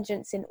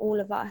intelligence in all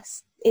of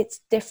us.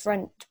 It's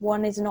different.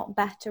 One is not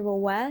better or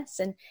worse.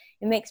 And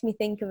it makes me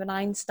think of an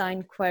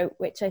Einstein quote,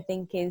 which I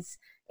think is,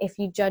 if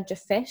you judge a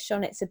fish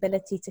on its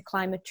ability to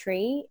climb a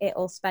tree,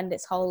 it'll spend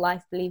its whole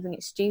life believing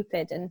it's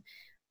stupid. And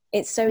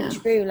it's so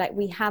true. Like,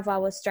 we have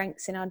our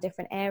strengths in our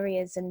different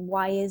areas, and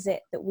why is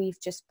it that we've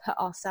just put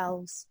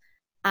ourselves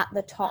at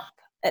the top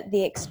at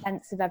the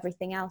expense of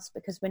everything else?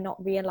 Because we're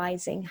not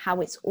realizing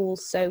how it's all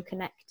so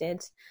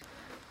connected.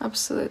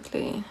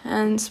 Absolutely.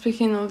 And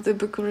speaking of the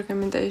book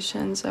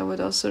recommendations, I would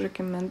also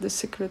recommend The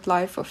Secret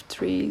Life of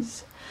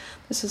Trees.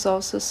 This is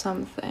also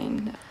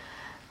something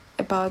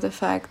about the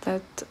fact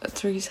that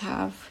trees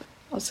have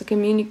also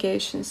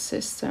communication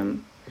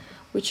system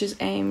which is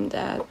aimed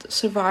at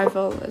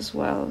survival as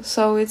well.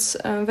 So it's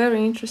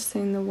very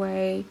interesting the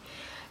way.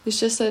 It's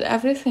just that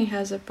everything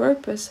has a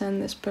purpose,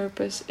 and this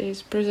purpose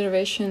is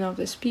preservation of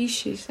the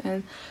species,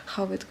 and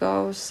how it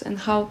goes, and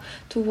how,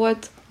 to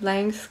what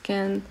length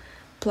can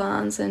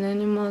plants and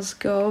animals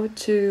go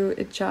to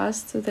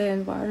adjust to their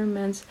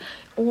environments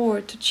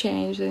or to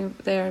change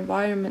their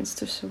environments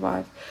to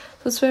survive.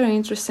 So it's very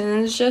interesting,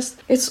 and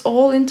it's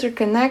all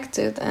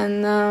interconnected,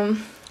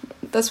 and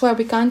that's why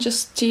we can't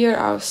just tear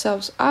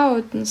ourselves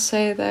out and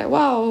say that,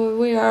 well,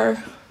 we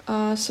are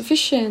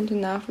sufficient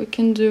enough, we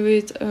can do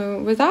it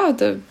without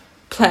the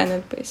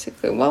planet,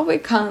 basically. Well, we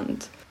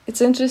can't. It's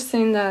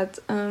interesting that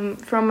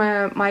from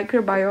a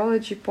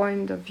microbiology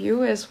point of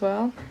view as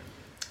well,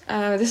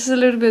 this is a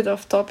little bit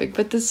off topic,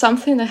 but it's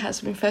something that has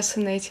been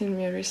fascinating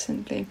me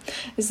recently,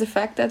 is the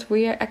fact that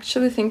we are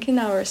actually thinking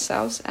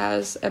ourselves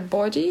as a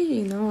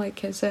body,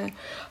 like as a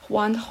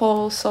one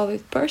whole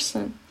solid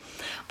person.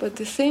 But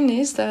the thing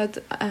is that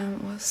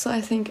so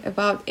I think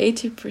about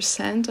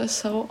 80% or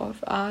so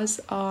of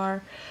us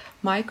are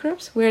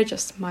microbes. We're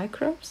just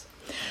microbes.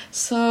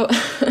 So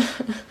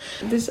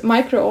these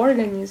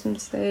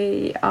microorganisms,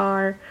 they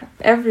are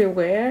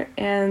everywhere,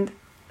 and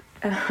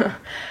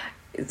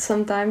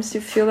sometimes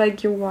you feel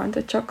like you want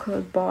a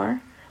chocolate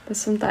bar, but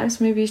sometimes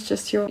maybe it's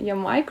just your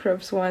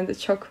microbes want a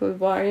chocolate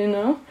bar,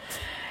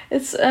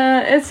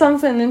 It's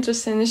something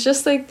interesting. It's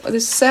just like the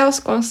cells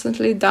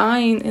constantly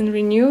dying and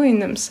renewing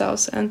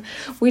themselves, and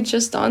we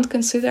just don't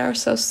consider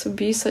ourselves to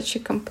be such a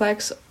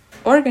complex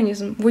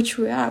organism, which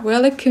we are. We're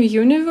like a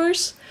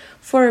universe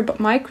for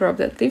a microbe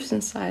that lives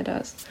inside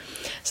us.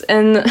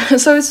 And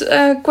so it's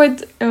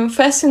quite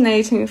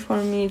fascinating for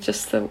me,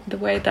 just the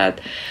way that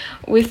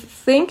we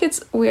think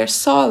we are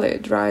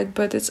solid, right?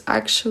 But it's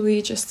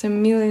actually just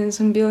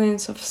millions and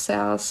billions of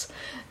cells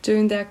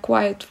doing their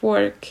quiet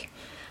work.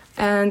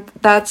 And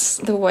that's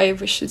the way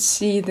we should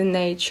see the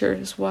nature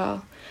as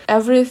well.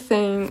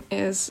 Everything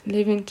is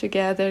living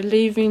together,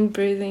 living,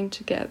 breathing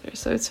together.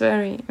 So it's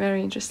very,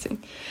 very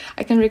interesting.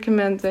 I can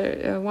recommend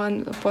the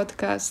one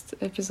podcast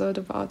episode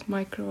about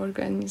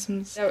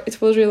microorganisms.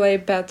 It will relay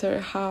better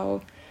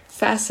how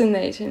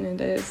fascinating it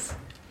is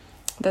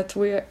that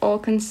we all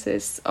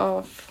consist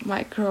of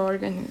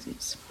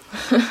microorganisms.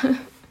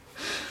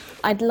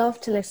 I'd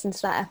love to listen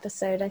to that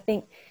episode. I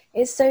think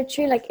it's so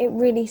true. Like, it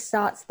really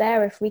starts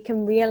there. If we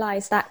can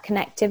realize that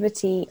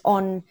connectivity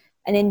on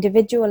an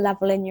individual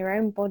level in your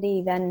own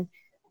body, then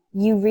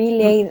you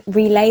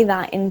relay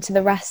that into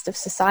the rest of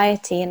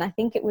society. And I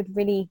think it would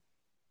really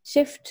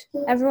shift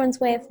everyone's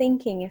way of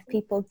thinking if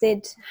people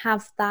did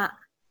have that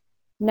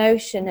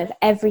notion of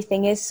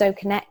everything is so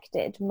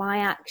connected. My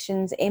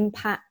actions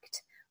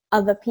impact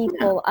other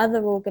people,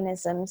 other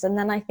organisms, and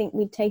then I think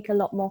we'd take a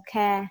lot more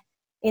care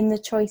in the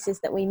choices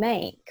that we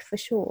make, for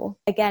sure.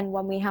 Again,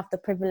 when we have the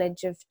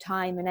privilege of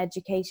time and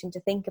education to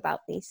think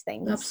about these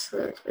things.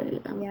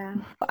 Absolutely. Yeah.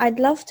 I'd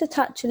love to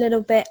touch a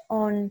little bit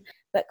on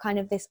but kind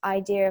of this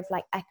idea of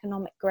like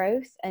economic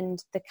growth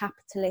and the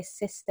capitalist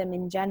system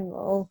in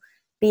general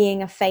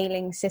being a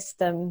failing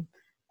system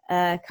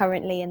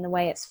currently in the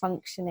way it's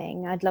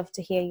functioning. I'd love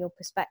to hear your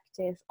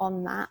perspective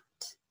on that.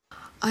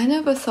 I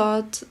never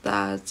thought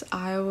that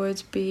I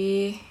would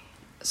be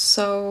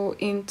so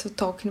into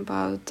talking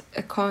about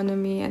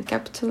economy and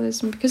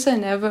capitalism, because I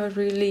never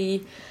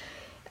really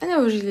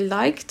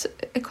liked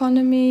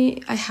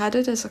economy. I had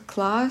it as a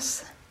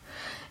class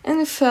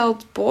and it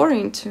felt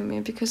boring to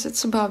me because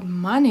it's about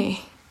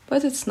money,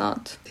 but it's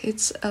not.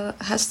 It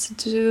has to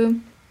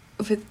do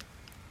with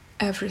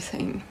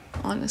everything,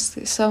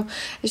 honestly. So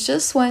it's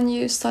just when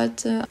you start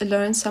to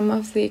learn some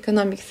of the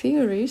economic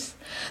theories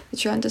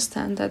that you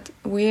understand that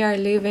we are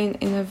living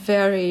in a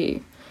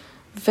very,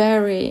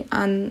 very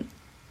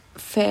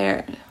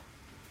unfair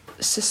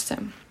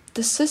system.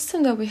 The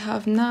system that we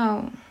have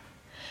now,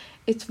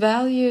 it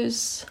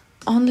values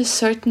only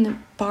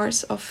certain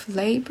parts of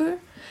labor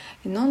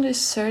and only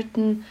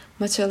certain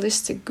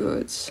materialistic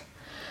goods.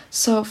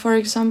 So, for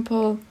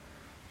example,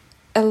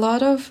 a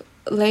lot of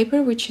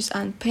labor which is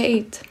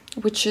unpaid,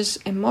 which is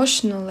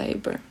emotional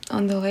labor,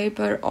 on the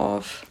labor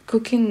of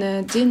cooking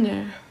a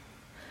dinner,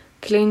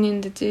 cleaning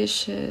the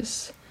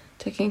dishes,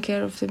 taking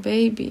care of the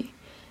baby,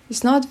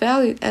 is not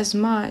valued as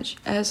much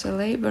as a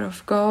labor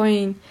of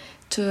going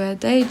to a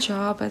day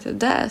job at a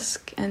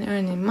desk and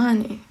earning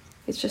money.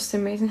 It's just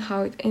amazing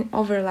how it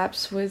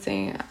overlaps with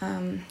the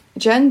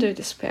gender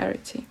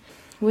disparity.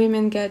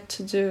 Women get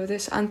to do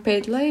this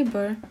unpaid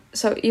labor,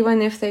 so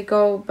even if they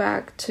go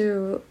back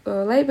to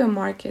a labor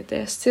market,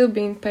 they're still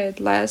being paid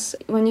less.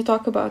 When you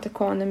talk about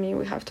economy,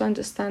 we have to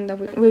understand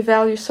that we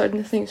value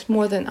certain things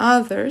more than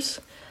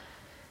others.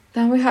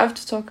 Then we have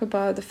to talk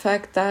about the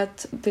fact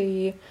that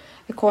the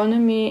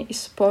economy is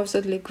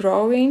supposedly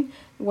growing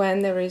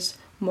when there is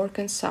more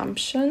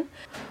consumption.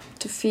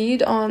 To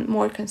feed on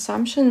more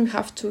consumption, we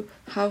have to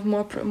have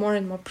more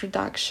and more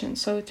production.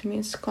 So it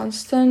means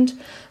constant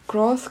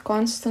growth,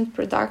 constant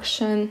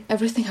production.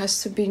 Everything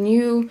has to be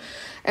new.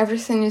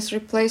 Everything is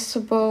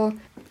replaceable.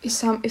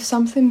 If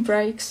something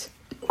breaks,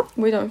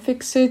 we don't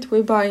fix it.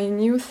 We buy a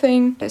new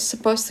thing. It's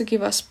supposed to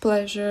give us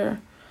pleasure,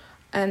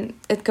 and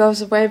it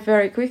goes away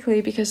very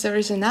quickly because there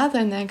is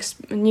another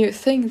next new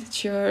thing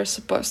that you're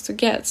supposed to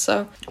get.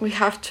 So we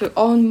have to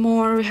own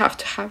more, we have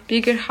to have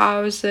bigger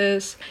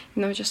houses,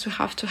 we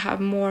have to have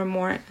more and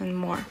more and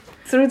more.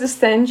 Through this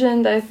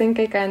tangent, I think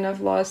I kind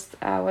of lost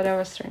what I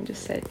was trying to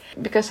say.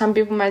 Because some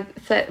people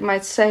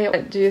might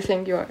say, do you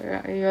think you're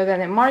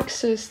then a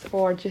Marxist,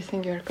 or do you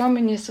think you're a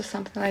communist, or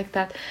something like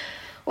that?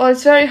 Well,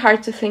 it's very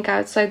hard to think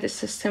outside the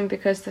system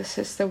because this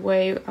is the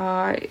way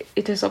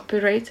it is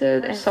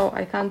operated. So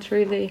I can't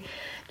really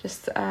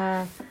just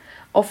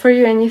offer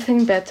you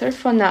anything better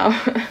for now.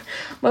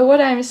 But what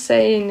I'm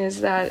saying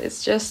is that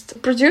it's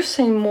just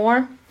producing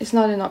more is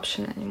not an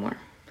option anymore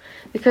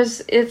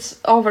because it's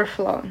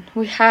overflown.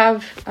 We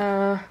have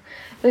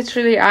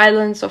literally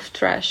islands of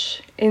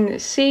trash in the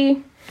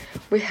sea.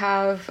 We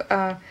have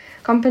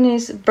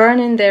companies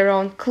burning their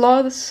own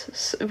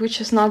clothes, which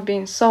is not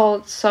being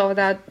sold, so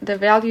that the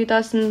value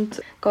doesn't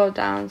go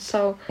down.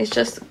 So it's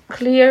just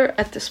clear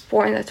at this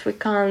point that we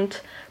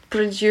can't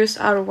produce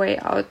our way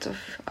out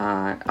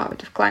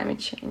of climate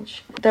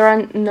change. There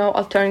are no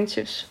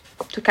alternatives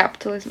to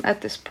capitalism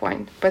at this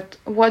point. But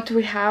what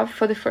we have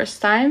for the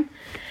first time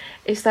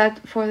is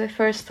that for the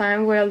first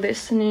time we're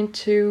listening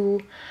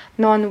to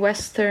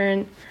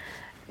non-Western,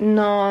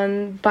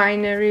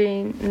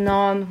 non-binary,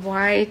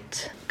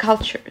 non-white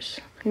cultures.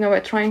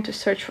 We're trying to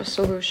search for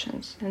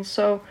solutions. And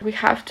so we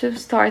have to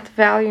start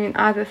valuing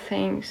other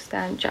things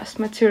than just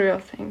material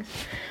things.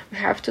 We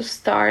have to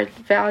start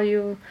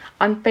value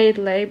unpaid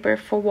labor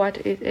for what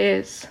it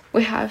is.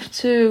 We have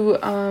to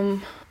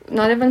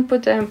not even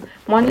put a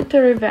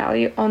monetary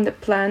value on the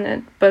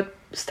planet, but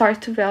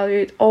start to value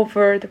it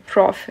over the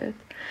profit.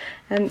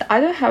 And I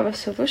don't have a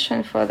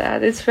solution for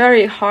that. It's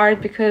very hard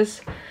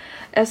because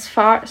as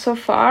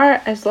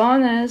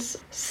long as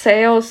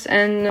sales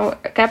and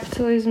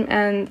capitalism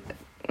and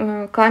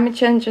climate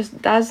change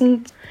just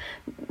doesn't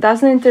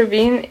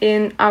intervene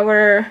in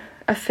our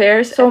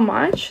affairs so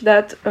much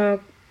that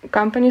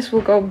companies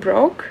will go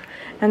broke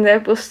and they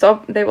will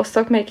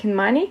stop making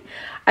money,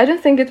 I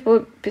don't think it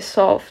will be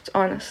solved,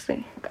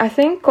 honestly. I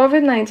think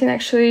COVID-19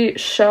 actually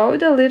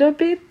showed a little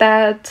bit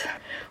that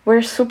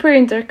we're super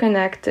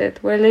interconnected.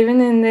 We're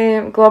living in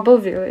the global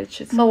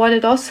village. So what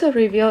it also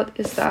revealed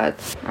is that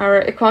our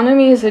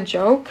economy is a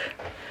joke.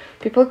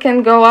 People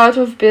can go out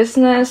of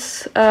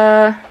business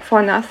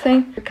for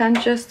nothing. You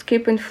can't just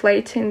keep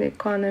inflating the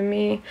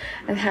economy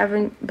and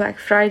having Black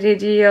Friday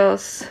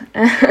deals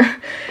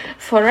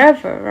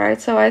forever, right?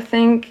 So I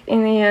think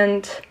in the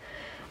end,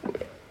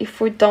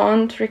 if we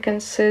don't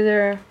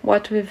reconsider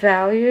what we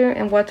value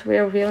and what we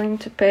are willing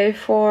to pay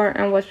for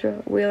and what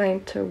we're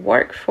willing to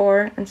work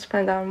for and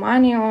spend our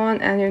money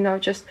on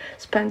and, just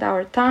spend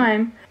our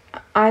time,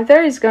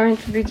 either it's going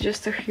to be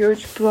just a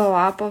huge blow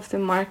up of the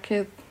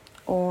market,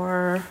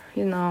 or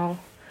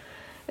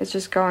it's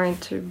just going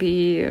to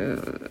be a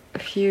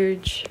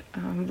huge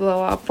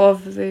blow up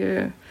of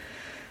the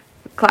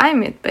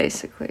climate,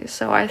 basically.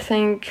 So I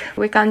think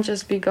we can't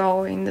just be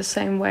going the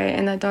same way,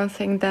 and I don't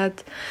think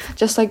that,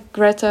 just like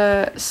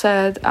Greta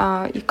said,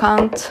 you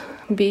can't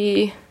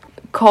be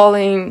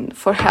calling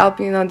for help,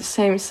 the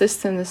same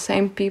system, the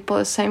same people,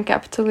 the same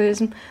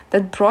capitalism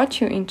that brought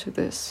you into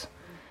this.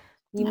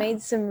 You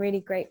made some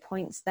really great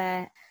points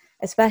there,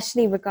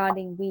 especially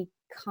regarding we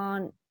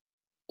can't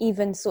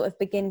even sort of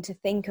begin to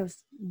think of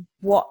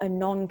what a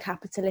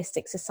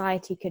non-capitalistic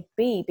society could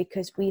be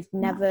because we've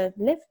never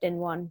lived in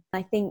one.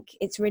 I think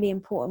it's really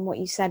important what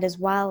you said as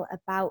well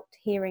about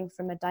hearing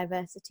from a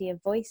diversity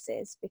of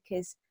voices,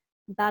 because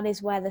that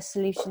is where the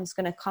solution's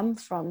going to come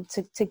from.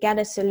 To get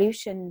a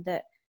solution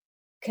that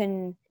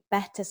can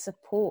better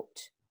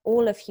support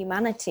all of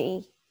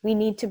humanity, we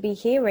need to be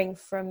hearing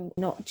from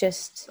not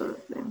just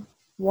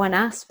one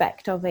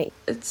aspect of it.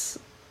 It's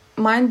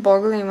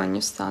mind-boggling when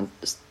you start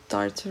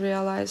to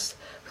realize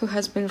who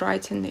has been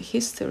writing the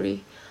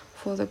history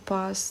for the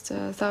past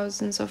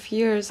thousands of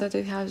years, that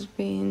it has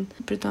been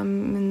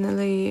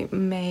predominantly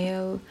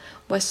male,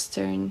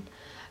 Western,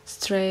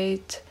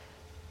 straight,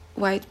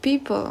 white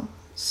people.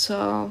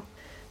 So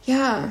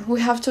yeah,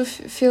 we have to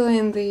fill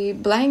in the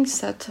blanks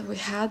that we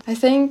had. I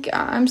think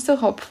I'm still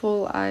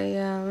hopeful.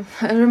 I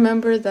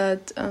remember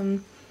that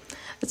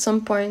at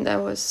some point I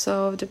was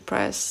so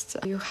depressed.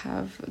 You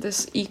have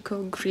this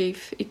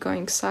eco-grief,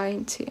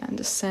 eco-anxiety,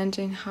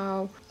 understanding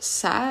how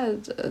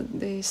sad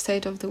the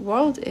state of the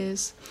world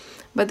is.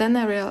 But then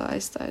I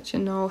realized that,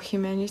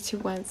 humanity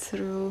went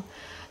through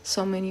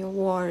so many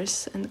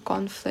wars and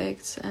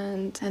conflicts,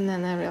 and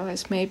then I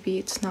realized maybe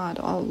it's not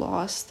all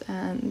lost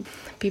and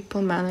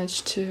people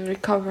managed to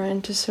recover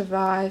and to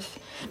survive.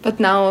 But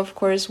now, of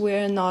course,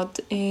 we're not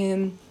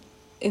in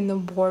a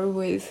war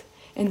with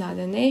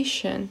another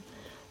nation.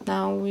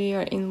 Now we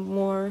are in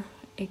war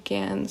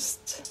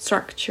against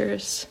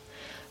structures,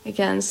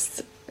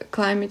 against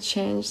climate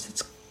change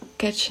that's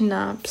catching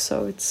up,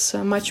 so it's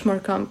much more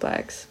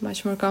complex,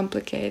 much more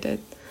complicated.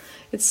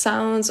 It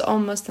sounds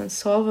almost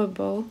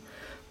unsolvable,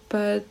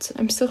 but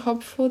I'm still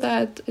hopeful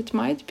that it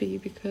might be,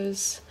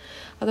 because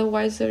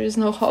otherwise there is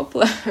no hope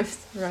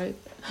left, right?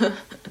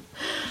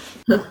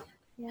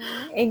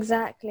 Yeah,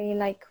 exactly.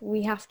 Like,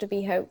 we have to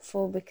be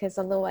hopeful, because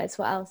otherwise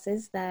what else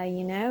is there,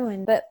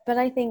 And but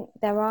I think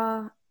there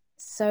are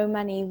so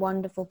many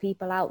wonderful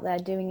people out there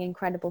doing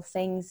incredible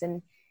things,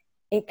 and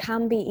it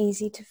can be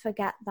easy to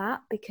forget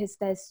that because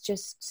there's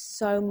just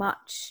so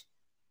much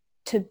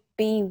to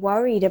be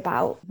worried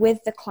about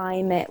with the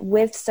climate,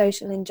 with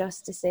social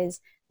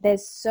injustices.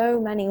 There's so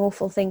many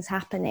awful things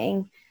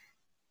happening,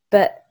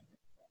 but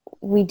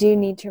we do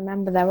need to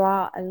remember there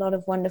are a lot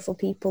of wonderful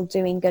people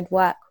doing good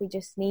work. We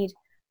just need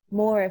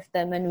more of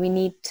them, and we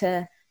need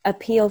to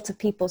appeal to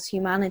people's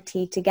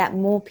humanity to get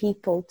more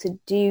people to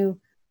do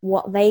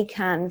what they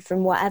can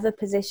from whatever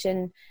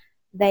position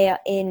they are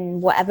in,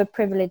 whatever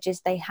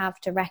privileges they have,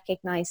 to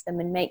recognize them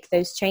and make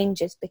those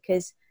changes,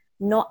 because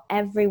not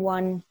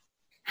everyone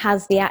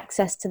has the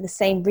access to the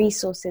same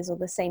resources or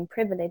the same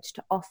privilege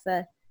to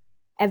offer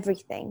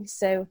everything.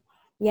 So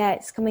yeah,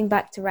 it's coming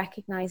back to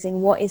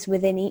recognizing what is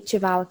within each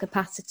of our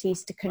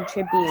capacities to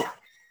contribute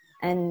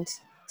and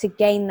to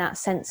gain that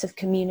sense of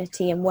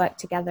community and work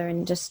together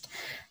and just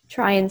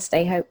try and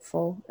stay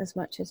hopeful as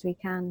much as we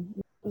can.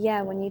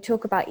 Yeah, when you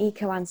talk about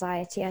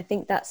eco-anxiety, I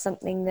think that's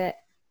something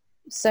that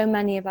so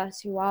many of us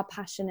who are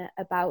passionate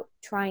about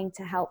trying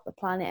to help the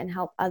planet and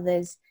help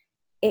others,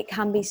 it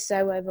can be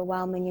so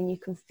overwhelming and you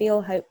can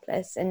feel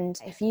hopeless. And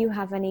if you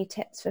have any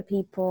tips for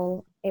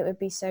people, it would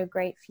be so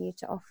great for you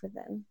to offer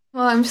them.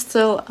 Well, I'm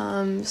still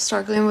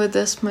struggling with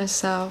this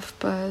myself,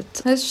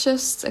 but let's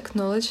just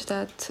acknowledge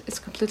that it's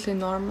completely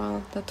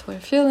normal that we're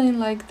feeling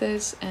like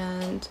this,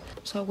 and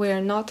so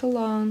we're not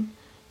alone.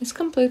 It's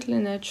completely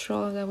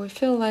natural that we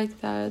feel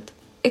like that.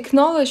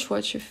 Acknowledge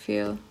what you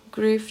feel,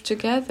 grieve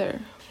together.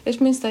 It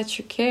means that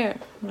you care,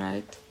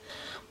 right?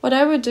 What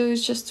I would do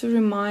is just to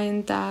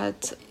remind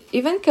that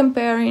even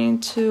comparing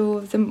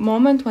to the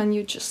moment when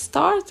you just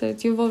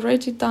started, you've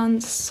already done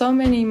so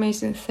many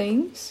amazing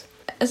things.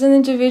 As an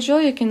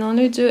individual, you can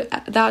only do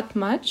that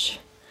much,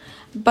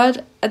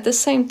 but at the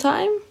same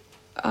time,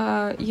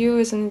 you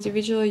as an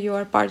individual, you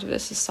are part of the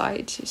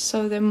society.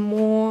 So the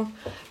more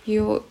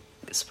you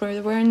spread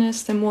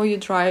awareness, the more you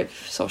drive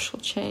social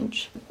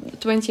change.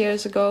 20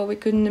 years ago, we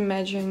couldn't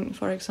imagine,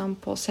 for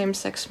example,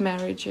 same-sex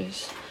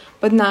marriages,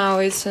 but now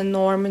it's a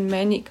norm in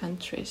many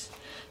countries.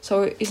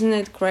 So isn't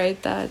it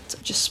great that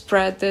just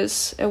spread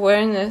this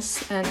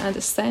awareness and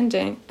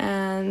understanding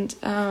and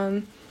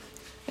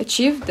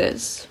achieve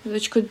this,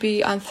 which could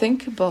be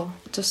unthinkable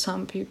to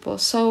some people.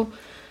 So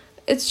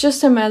it's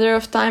just a matter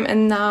of time,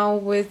 and now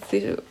with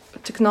the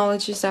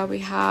technologies that we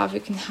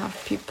can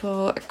have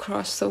people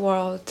across the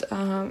world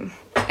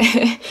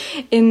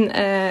in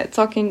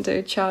talking to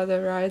each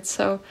other, right?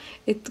 So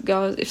it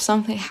goes, if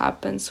something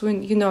happens,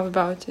 when you know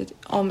about it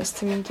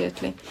almost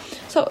immediately.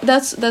 So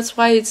that's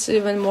why it's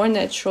even more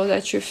natural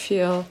that you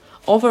feel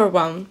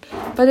overwhelmed.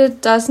 But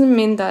it doesn't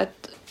mean that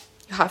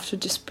you have to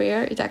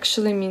despair. It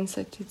actually means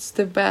that it's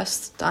the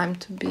best time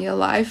to be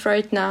alive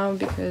right now,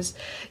 because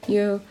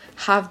you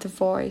have the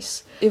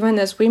voice. Even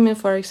as women,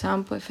 for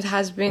example, if it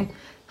has been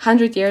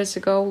 100 years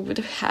ago, we would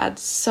have had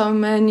so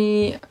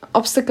many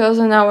obstacles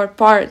on our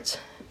part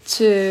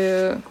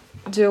to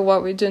do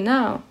what we do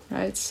now,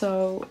 right?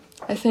 So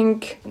I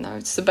think now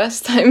it's the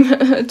best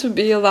time to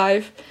be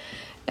alive,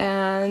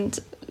 and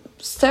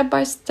step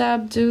by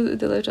step do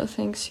the little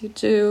things you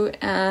do,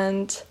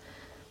 and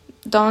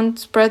don't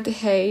spread the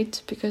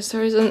hate, because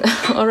there isn't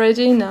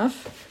already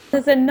enough.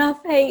 There's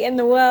enough hate in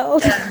the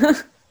world.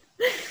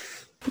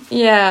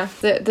 Yeah,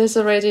 there's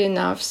already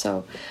enough.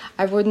 So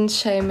I wouldn't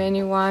shame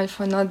anyone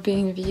for not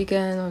being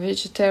vegan or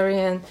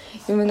vegetarian,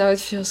 even though it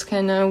feels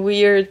kind of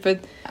weird. But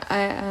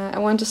I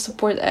want to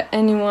support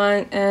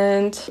anyone,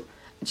 and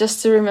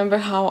just to remember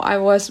how I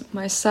was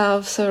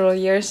myself several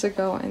years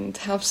ago, and it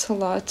helps a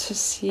lot to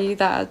see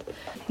that.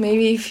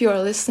 Maybe if you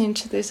are listening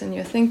to this and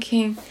you're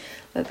thinking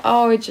that,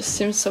 oh, it just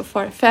seems so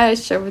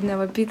far-fetched, I would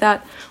never be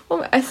that.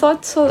 Well, I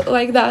thought so,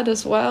 like that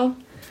as well.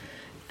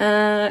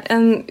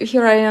 And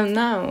here I am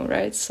now,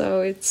 right?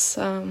 So it's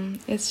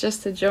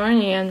just a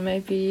journey, and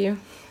maybe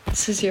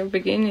this is your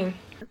beginning.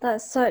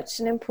 That's such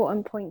an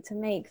important point to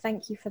make.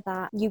 Thank you for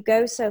that. You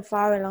go so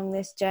far along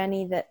this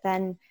journey that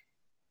then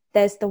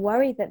there's the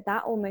worry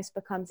that almost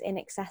becomes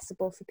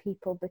inaccessible for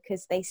people,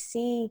 because they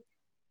see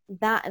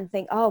that and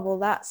think, oh, well,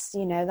 that's,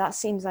 that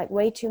seems like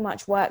way too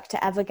much work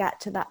to ever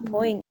get to that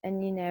point.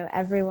 And,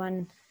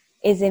 everyone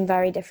is in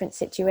very different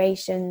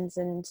situations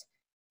and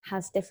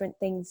has different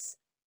things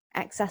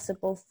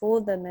accessible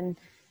for them, and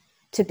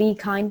to be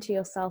kind to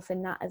yourself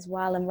in that as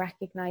well, and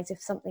recognize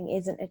if something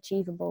isn't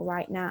achievable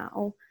right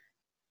now,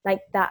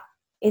 like that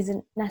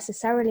isn't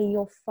necessarily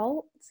your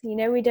fault.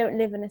 We don't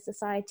live in a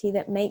society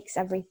that makes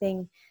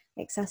everything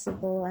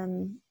accessible.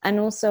 And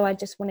also I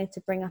just wanted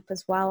to bring up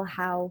as well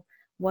how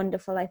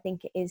wonderful I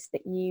think it is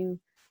that you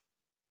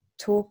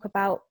talk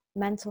about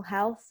mental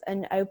health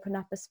and open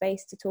up a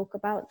space to talk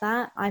about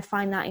that. I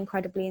find that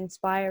incredibly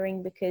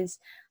inspiring, because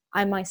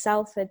I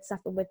myself had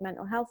suffered with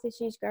mental health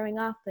issues growing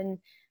up, and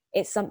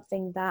it's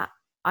something that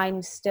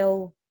I'm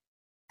still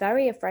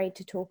very afraid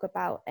to talk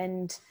about,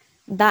 and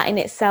that in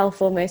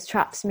itself almost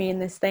traps me in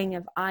this thing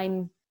of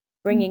I'm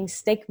bringing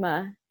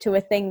stigma to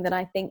a thing that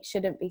I think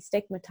shouldn't be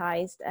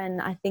stigmatized.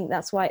 And I think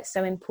that's why it's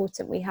so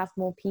important we have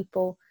more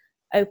people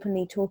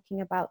openly talking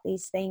about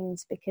these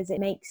things, because it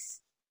makes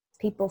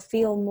people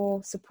feel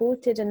more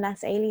supported and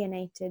less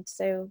alienated.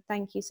 So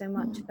thank you so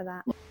much for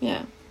that.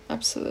 Yeah,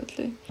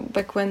 absolutely.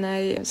 Back when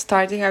I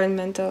started having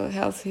mental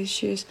health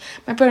issues,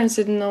 my parents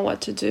didn't know what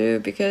to do,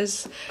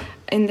 because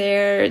in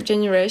their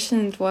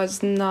generation it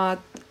was not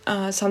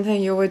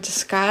something you would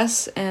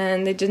discuss,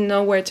 and they didn't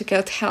know where to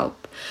get help.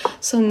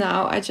 So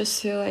now I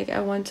just feel like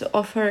I want to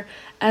offer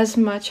as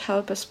much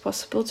help as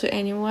possible to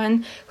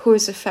anyone who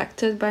is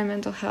affected by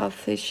mental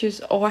health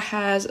issues, or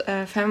has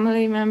a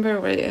family member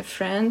or a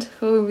friend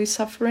who is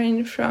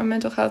suffering from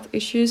mental health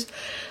issues,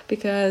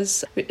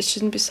 because it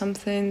shouldn't be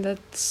something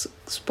that's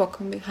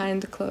spoken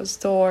behind the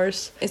closed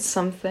doors. It's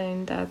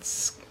something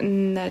that's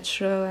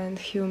natural and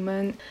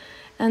human.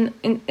 And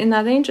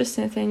another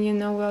interesting thing, we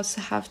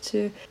also have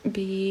to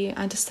be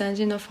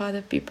understanding of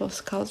other people's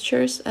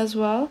cultures as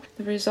well.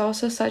 There is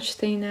also such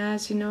thing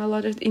as, a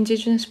lot of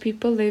indigenous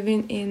people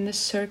living in a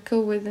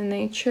circle with the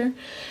nature.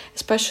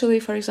 Especially,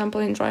 for example,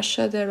 in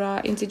Russia, there are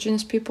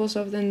indigenous peoples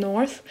of the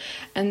north,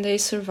 and they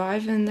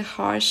survive in the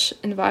harsh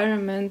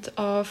environment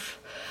of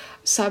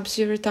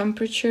sub-zero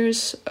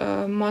temperatures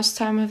most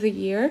time of the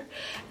year.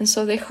 And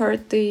so they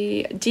herd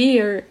the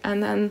deer,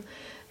 and then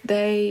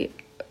they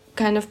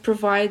kind of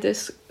provide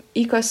this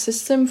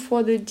ecosystem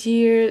for the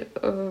deer,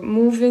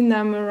 moving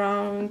them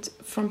around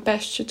from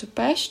pasture to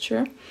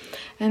pasture,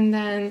 and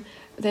then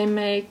they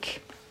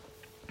make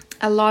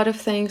a lot of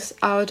things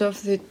out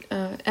of the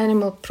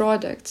animal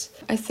products.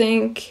 I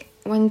think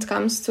when it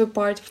comes to a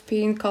part of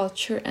being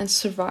culture and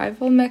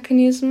survival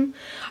mechanism,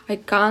 I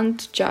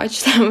can't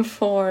judge them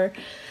for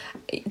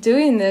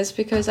doing this,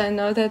 because I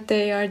know that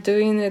they are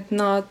doing it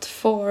not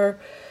for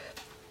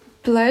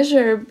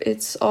pleasure.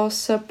 It's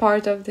also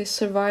part of the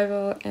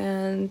survival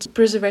and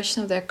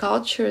preservation of their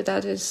culture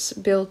that is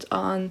built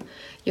on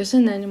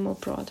using animal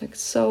products.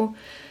 So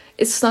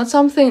it's not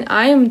something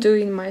I am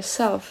doing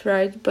myself,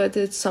 right? But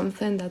it's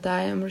something that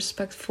I am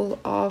respectful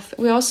of.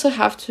 We also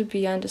have to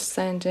be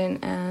understanding,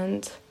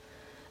 and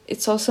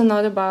it's also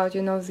not about,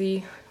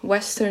 the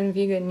Western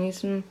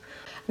veganism.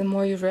 the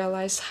more you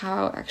realize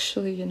how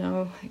actually,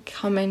 like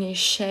how many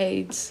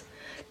shades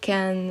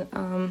can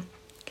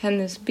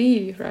this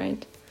be,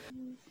 right?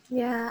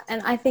 Yeah,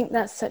 and I think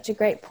that's such a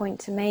great point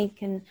to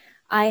make, and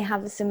I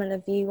have a similar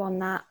view on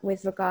that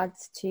with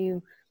regards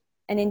to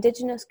an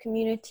Indigenous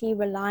community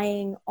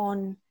relying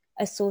on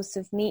a source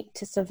of meat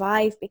to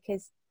survive,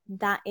 because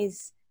that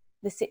is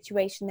the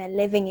situation they're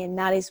living in.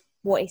 That is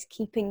what is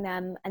keeping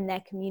them and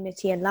their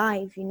community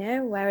alive,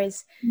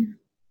 whereas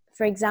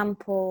for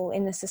example,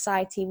 in the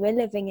society we're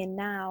living in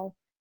now,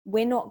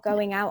 we're not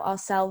going out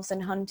ourselves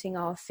and hunting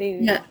our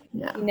food,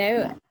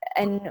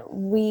 and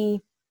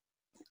we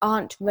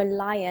aren't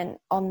reliant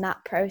on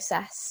that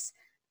process.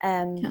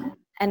 And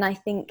I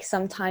think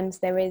sometimes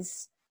there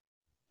is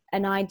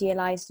an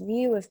idealized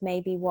view of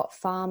maybe what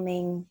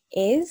farming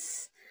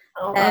is.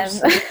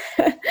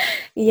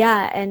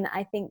 Yeah, and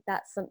I think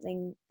that's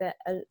something that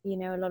a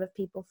lot of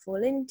people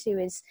fall into,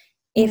 is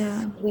if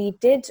we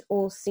did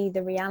all see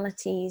the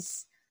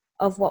realities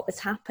of what was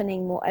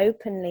happening more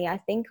openly, I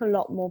think a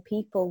lot more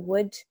people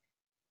would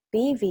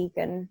be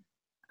vegan.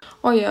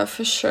 Oh yeah,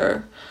 for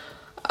sure.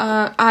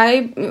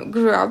 I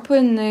grew up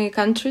in the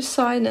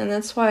countryside, and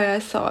that's why I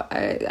thought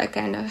I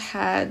kind of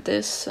had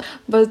this.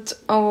 But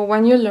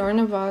when you learn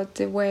about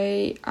the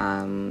way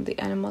the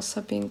animals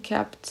are being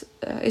kept,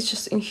 it's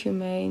just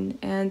inhumane.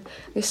 And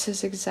this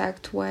is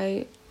exact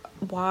way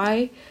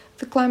why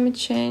the climate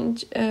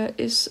change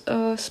is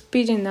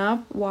speeding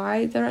up,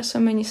 why there are so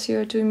many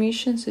CO2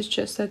 emissions. It's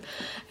just that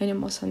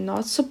animals are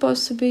not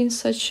supposed to be in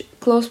such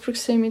close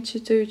proximity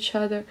to each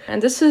other.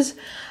 And this is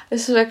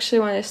actually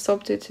when I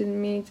stopped eating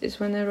meat, is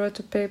when I wrote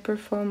a paper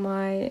for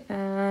my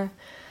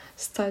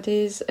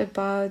studies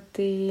about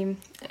the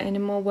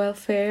animal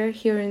welfare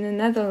here in the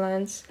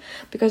Netherlands,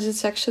 because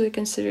it's actually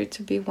considered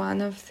to be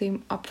one of the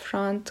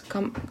upfront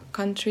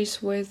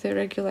countries with the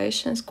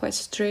regulations quite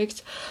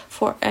strict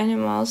for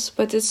animals,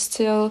 but it's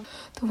still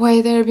the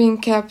way they're being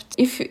kept.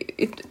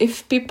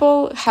 If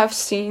people have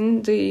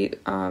seen the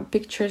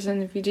pictures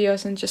and the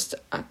videos and just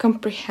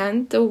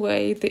comprehend the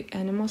way the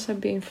animals are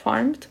being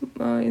farmed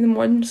in the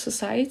modern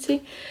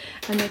society,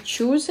 and are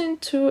choosing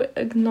to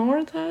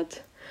ignore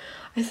that,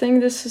 I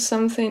think this is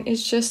something,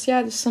 it's just,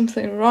 there's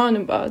something wrong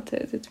about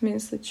it. It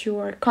means that you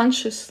are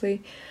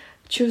consciously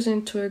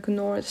choosing to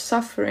ignore the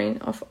suffering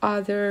of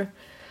other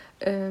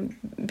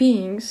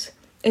beings.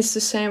 It's the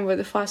same with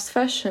the fast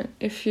fashion.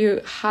 If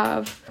you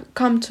have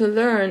come to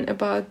learn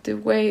about the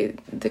way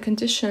the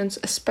conditions,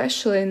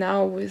 especially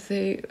now with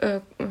the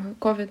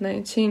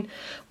COVID-19,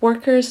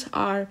 workers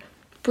are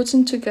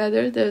putting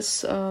together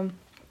these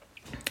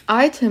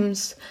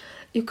items,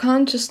 you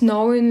can't just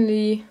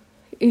knowingly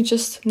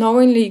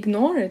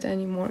ignore it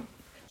anymore.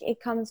 It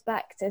comes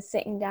back to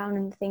sitting down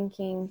and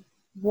thinking,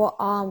 what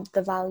are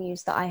the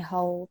values that I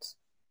hold?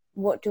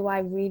 What do I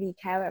really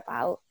care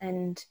about?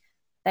 And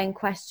then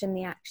question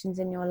the actions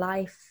in your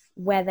life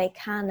where they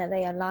can. Are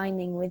they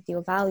aligning with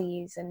your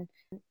values? And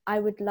I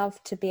would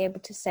love to be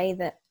able to say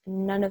that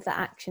none of the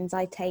actions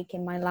I take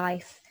in my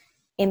life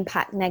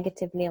impact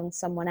negatively on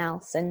someone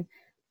else. And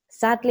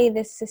sadly,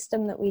 this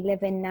system that we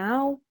live in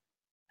now,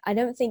 I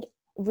don't think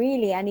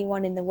really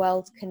anyone in the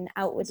world can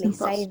outwardly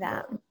say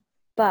that,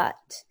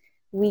 but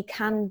we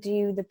can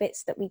do the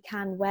bits that we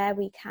can where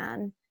we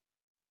can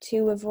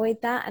to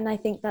avoid that. And I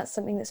think that's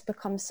something that's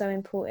become so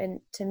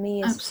important to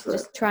me, is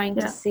just trying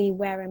to see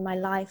where in my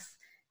life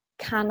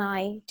can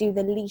I do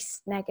the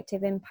least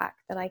negative impact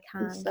that I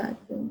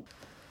can.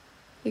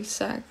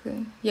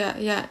 Exactly.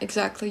 Yeah,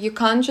 exactly. You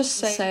can't just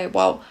say,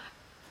 well,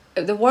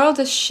 the world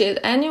is shit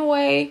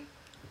anyway,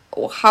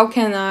 how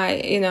can I,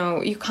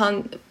 you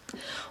can't.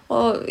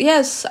 Well,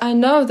 yes, I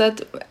know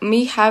that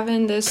me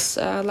having this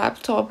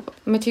laptop,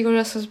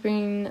 materials has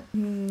been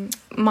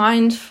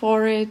mined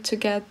for it to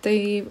get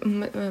the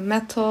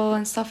metal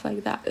and stuff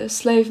like that.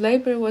 Slave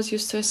labor was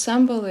used to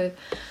assemble it.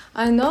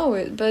 I know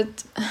it,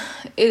 but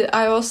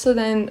I also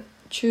then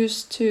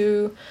choose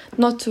to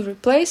not to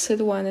replace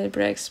it when it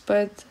breaks,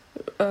 but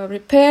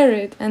repair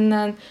it, and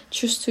then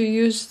choose to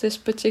use this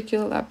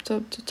particular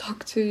laptop to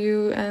talk to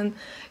you and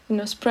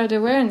spread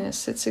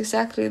awareness. It's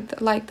exactly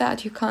like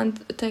that. You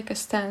can't take a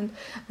stand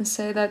and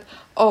say that,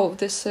 oh,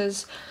 this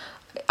is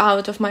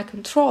out of my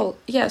control.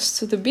 Yes,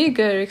 to the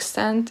bigger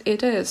extent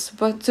it is,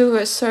 but to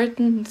a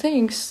certain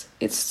things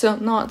it's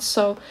still not.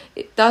 So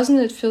doesn't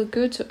it feel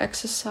good to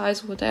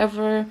exercise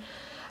whatever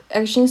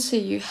agency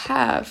you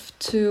have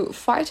to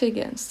fight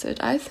against it?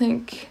 I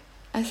think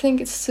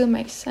it still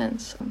makes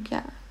sense.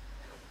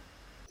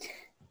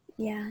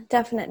 Yeah,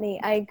 definitely.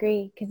 I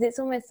agree. Because it's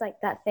almost like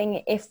that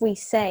thing, if we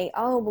say,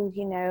 oh,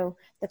 well,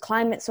 the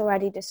climate's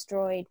already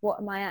destroyed, what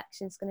are my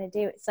actions going to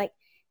do? It's like,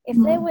 if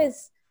there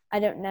was, I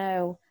don't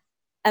know,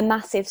 a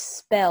massive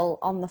spill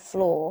on the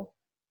floor,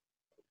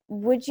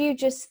 would you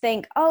just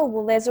think, oh,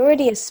 well, there's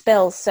already a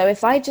spill, so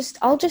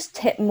I'll just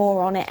tip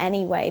more on it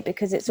anyway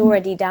because it's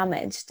already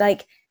damaged.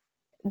 Like,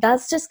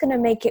 that's just going to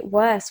make it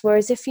worse.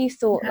 Whereas if you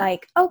thought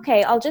like,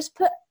 okay, I'll just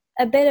put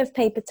a bit of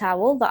paper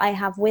towel that I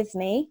have with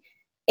me,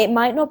 it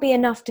might not be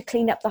enough to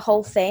clean up the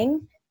whole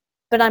thing,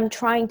 but I'm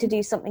trying to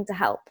do something to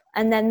help.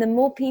 And then the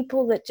more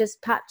people that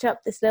just patch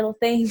up this little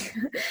thing,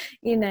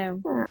 you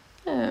know.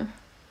 Yeah,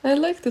 I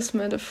like this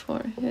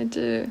metaphor. I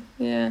do.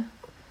 Yeah.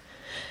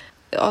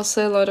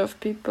 Also, a lot of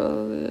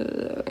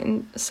people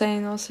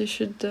saying also you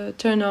should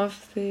turn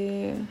off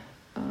the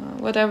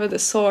whatever the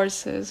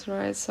source is,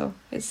 right? So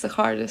it's the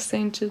hardest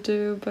thing to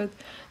do, but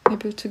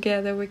maybe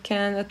together we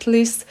can at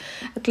least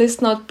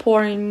not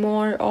pouring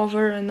more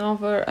over and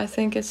over. I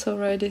think it's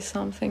already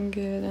something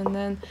good. And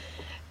then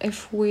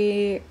if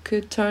we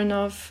could turn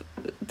off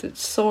the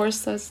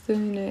source that's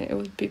doing it, it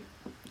would be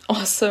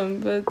awesome.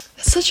 But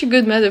it's such a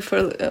good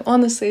metaphor.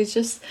 Honestly, it's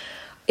just,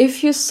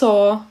 if you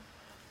saw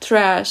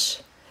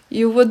trash,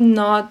 you would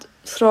not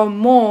throw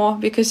more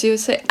because you would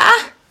say,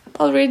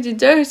 already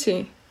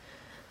dirty.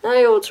 Now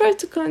you will try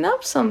to clean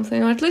up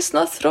something, or at least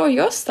not throw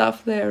your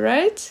stuff there,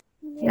 right?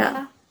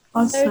 Yeah.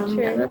 Awesome. So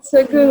true. Yeah, that's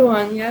a good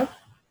one. Yep.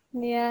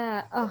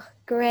 Yeah. Oh,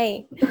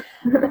 great.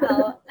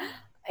 Well,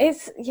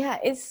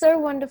 it's so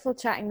wonderful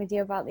chatting with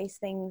you about these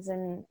things,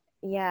 and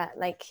yeah,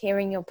 like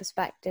hearing your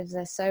perspectives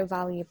are so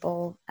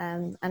valuable,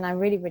 and I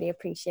really, really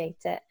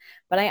appreciate it.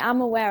 But I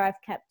am aware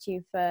I've kept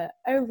you for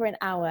over an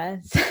hour,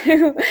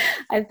 so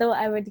I thought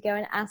I would go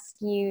and ask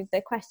you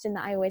the question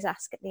that I always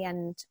ask at the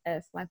end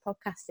of my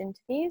podcast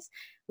interviews,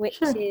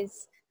 which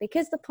is,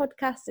 because the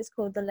podcast is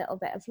called The Little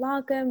Bit of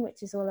Lagom,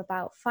 which is all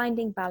about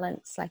finding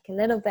balance, like a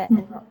little bit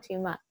and not too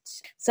much.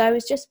 So I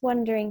was just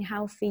wondering,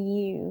 how for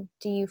you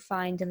do you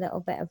find a little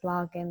bit of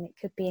Lagom? It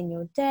could be in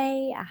your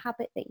day, a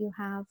habit that you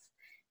have,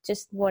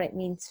 just what it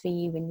means for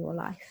you in your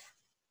life.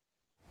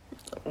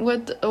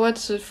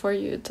 What's it for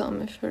you? Tell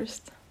me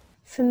first.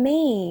 For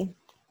me,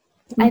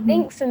 I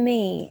think for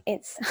me,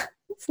 it's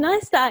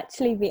nice to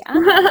actually be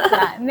asked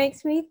that. It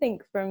makes me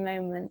think for a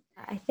moment.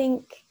 I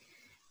think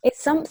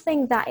it's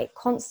something that it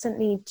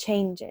constantly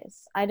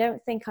changes. I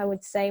don't think I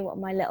would say what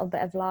my little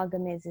bit of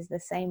Lagom is the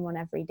same one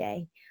every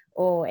day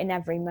or in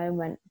every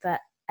moment.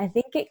 But I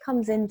think it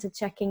comes into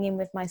checking in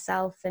with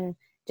myself and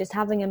just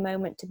having a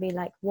moment to be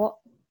like, what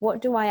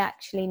do I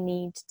actually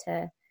need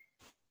to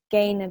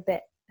gain a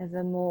bit of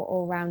a more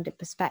all-rounded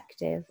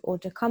perspective, or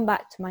to come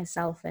back to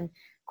myself. And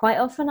quite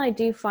often I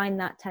do find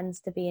that tends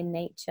to be in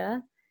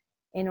nature,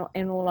 in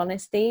all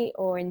honesty,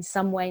 or in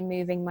some way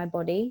moving my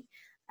body.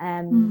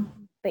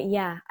 But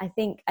yeah, I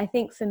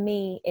think for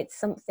me, it's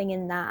something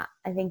in that.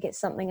 I think it's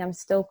something I'm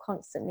still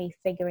constantly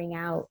figuring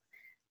out,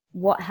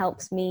 what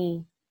helps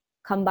me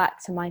come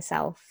back to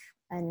myself.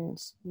 And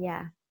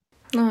yeah.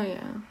 Oh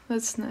yeah,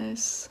 that's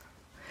nice.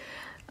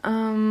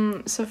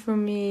 So for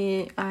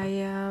me,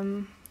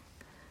 I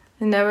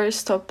never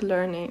stop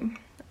learning.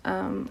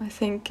 I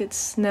think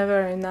it's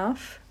never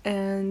enough,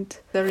 and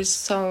there is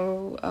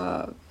so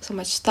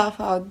much stuff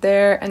out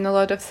there, and a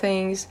lot of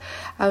things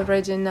I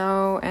already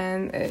know,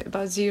 and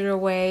about zero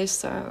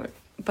waste.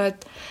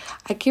 But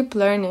I keep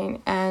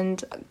learning,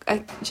 and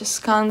I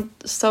just can't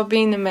stop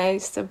being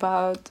amazed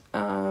about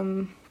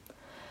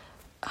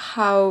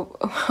how,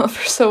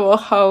 first of all,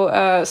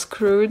 how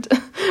screwed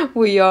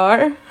we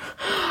are,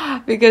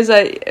 because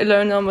I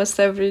learn almost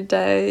every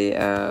day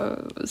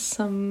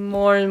some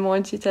more and more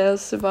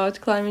details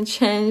about climate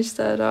change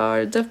that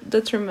are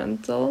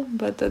detrimental,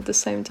 but at the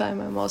same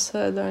time I'm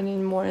also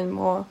learning more and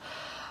more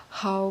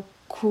how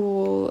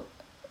cool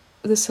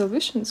the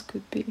solutions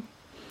could be.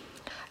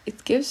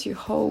 It gives you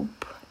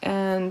hope,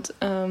 and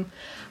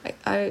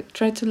I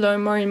try to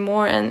learn more and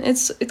more, and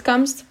it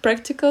comes to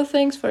practical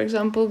things. For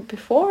example,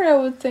 before I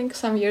would think,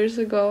 some years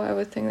ago, I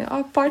would think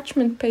that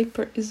parchment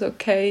paper is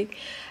okay,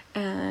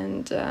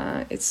 and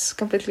it's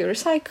completely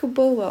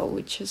recyclable, well,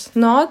 which is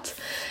not.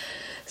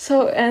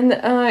 So, and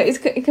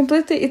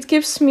it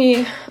keeps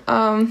me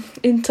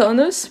in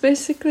tonus,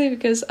 basically,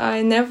 because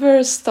I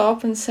never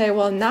stop and say,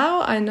 well,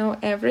 now I know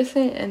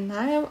everything, and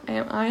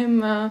I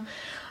am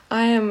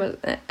an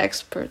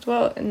expert.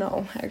 Well,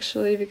 no,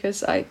 actually,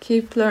 because I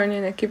keep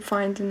learning, I keep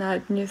finding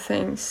out new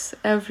things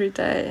every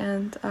day,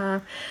 and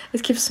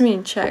it keeps me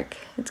in check.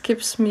 It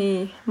keeps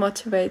me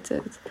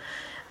motivated.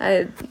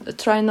 I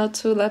try not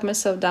to let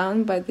myself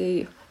down by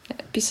the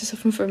pieces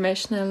of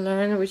information I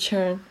learn, which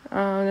are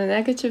on the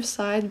negative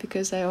side,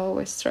 because I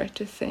always try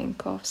to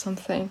think of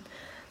something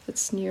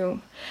that's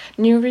new.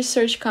 New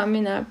research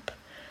coming up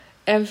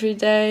every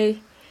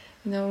day,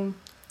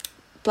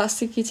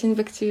 plastic-eating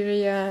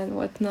bacteria and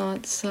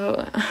whatnot.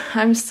 So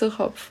I'm still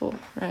hopeful,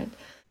 right?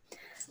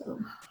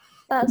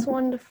 That's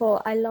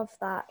wonderful. I love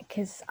that,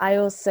 because I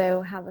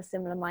also have a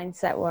similar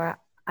mindset where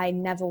I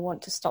never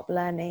want to stop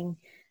learning.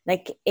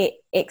 Like,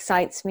 it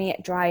excites me,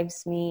 it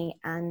drives me,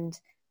 and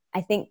I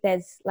think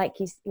there's, like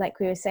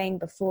we were saying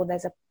before,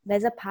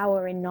 there's a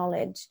power in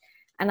knowledge,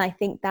 and I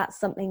think that's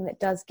something that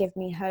does give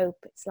me hope.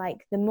 It's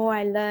like, the more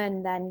I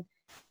learn, then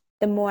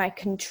the more I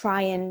can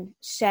try and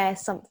share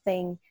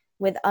something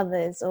with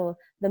others, or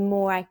the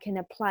more I can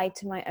apply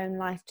to my own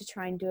life to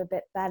try and do a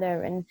bit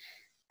better. And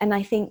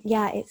I think,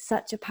 yeah, it's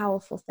such a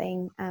powerful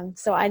thing.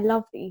 So I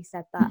love that you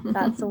said that.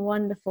 That's a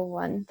wonderful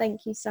one.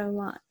 Thank you so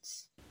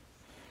much.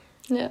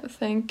 Yeah,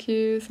 thank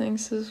you.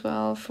 Thanks as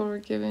well for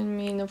giving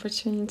me an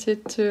opportunity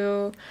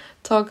to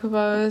talk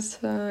about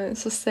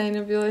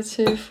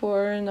sustainability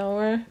for an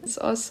hour. It's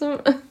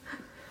awesome.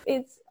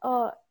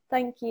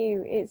 Thank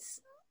you.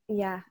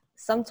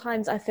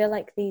 Sometimes I feel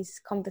like these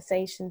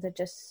conversations are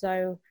just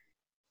so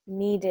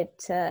needed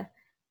to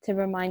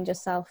remind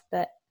yourself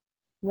that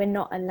we're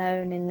not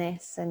alone in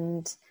this,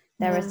 and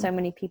there are so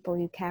many people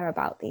who care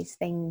about these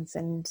things.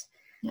 And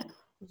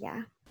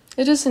yeah,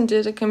 it is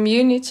indeed a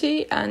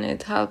community, and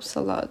it helps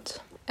a lot.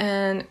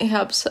 And it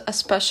helps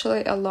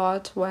especially a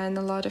lot when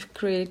a lot of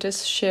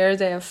creators share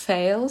their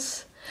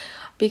fails,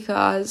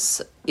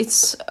 because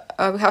it's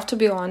we have to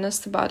be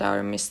honest about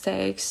our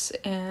mistakes,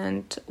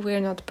 and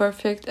we're not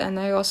perfect. And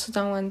I also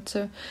don't want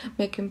to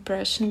make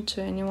impression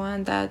to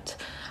anyone that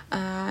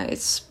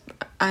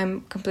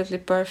I'm completely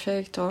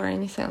perfect or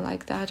anything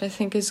like that. I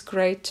think it's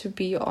great to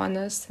be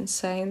honest and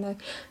saying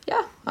like,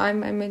 yeah, I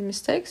made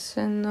mistakes,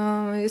 and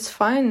it's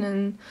fine,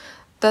 and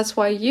that's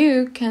why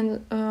you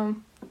can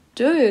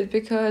do it,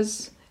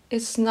 because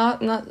it's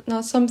not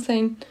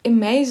something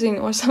amazing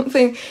or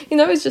something,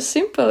 it's just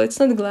simple. It's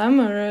not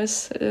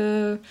glamorous.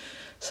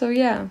 So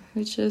yeah,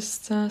 we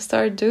just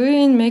start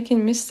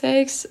making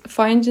mistakes,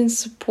 finding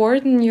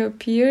support in your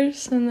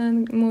peers, and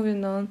then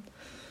moving on.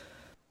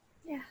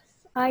 Yes,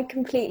 I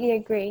completely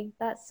agree.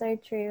 That's so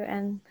true.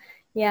 And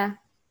yeah,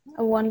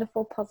 a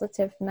wonderful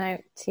positive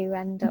note to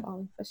end it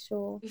on, for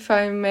sure. If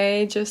I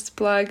may just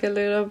plug a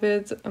little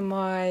bit,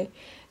 my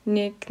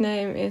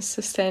nickname is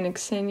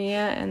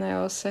Xenia, and I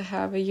also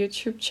have a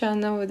YouTube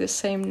channel with the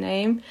same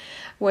name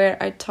where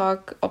I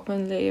talk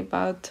openly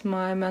about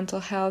my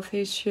mental health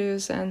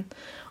issues and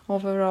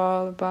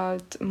overall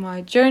about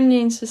my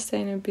journey in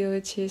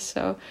sustainability.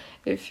 So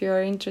if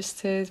you're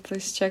interested,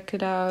 please check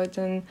it out,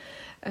 and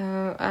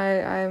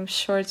I'm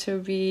sure to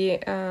be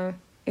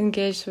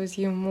engaged with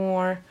you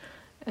more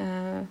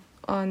on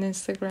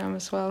Instagram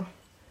as well.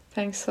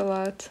 Thanks a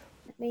lot.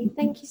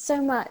 Thank you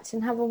so much,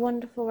 and have a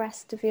wonderful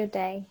rest of your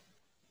day.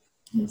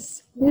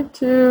 Yes, you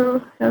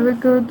too. Have a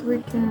good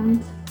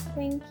weekend.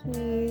 Thank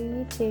you.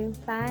 You too.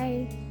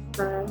 Bye.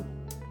 Bye.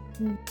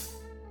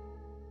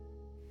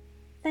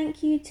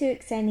 Thank you to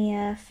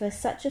Xenia for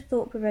such a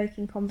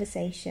thought-provoking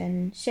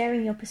conversation,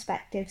 sharing your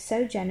perspective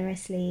so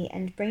generously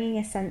and bringing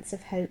a sense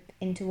of hope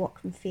into what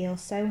can feel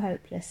so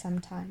hopeless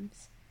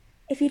sometimes.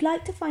 If you'd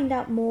like to find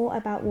out more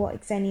about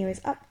what Xenia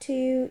is up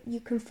to, you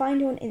can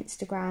find her on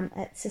Instagram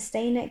at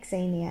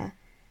SustainXenia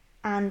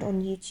and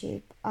on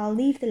YouTube. I'll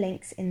leave the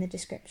links in the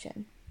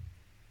description.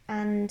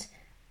 And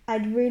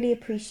I'd really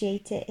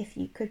appreciate it if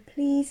you could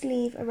please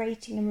leave a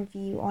rating and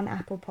review on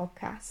Apple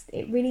Podcast.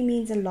 It really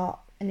means a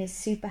lot and is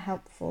super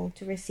helpful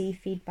to receive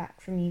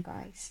feedback from you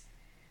guys.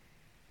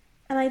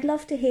 And I'd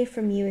love to hear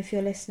from you if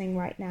you're listening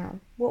right now.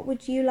 What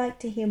would you like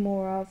to hear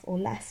more of or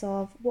less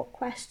of? What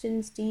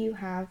questions do you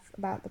have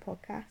about the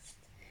podcast?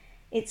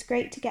 It's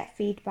great to get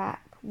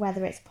feedback,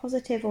 whether it's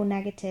positive or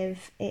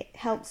negative. It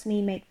helps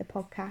me make the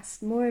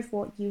podcast more of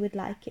what you would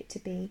like it to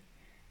be.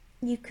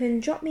 You can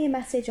drop me a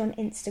message on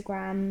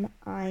Instagram.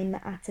 I'm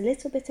at a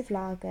little bit of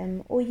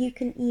Lagom, or you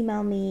can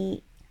email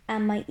me,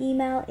 and my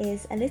email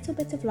is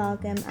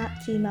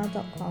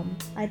alittlebitoflagom@gmail.com.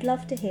 I'd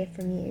love to hear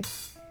from you.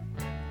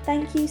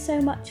 Thank you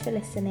so much for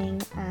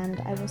listening, and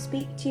I will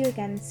speak to you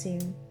again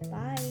soon.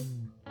 Bye.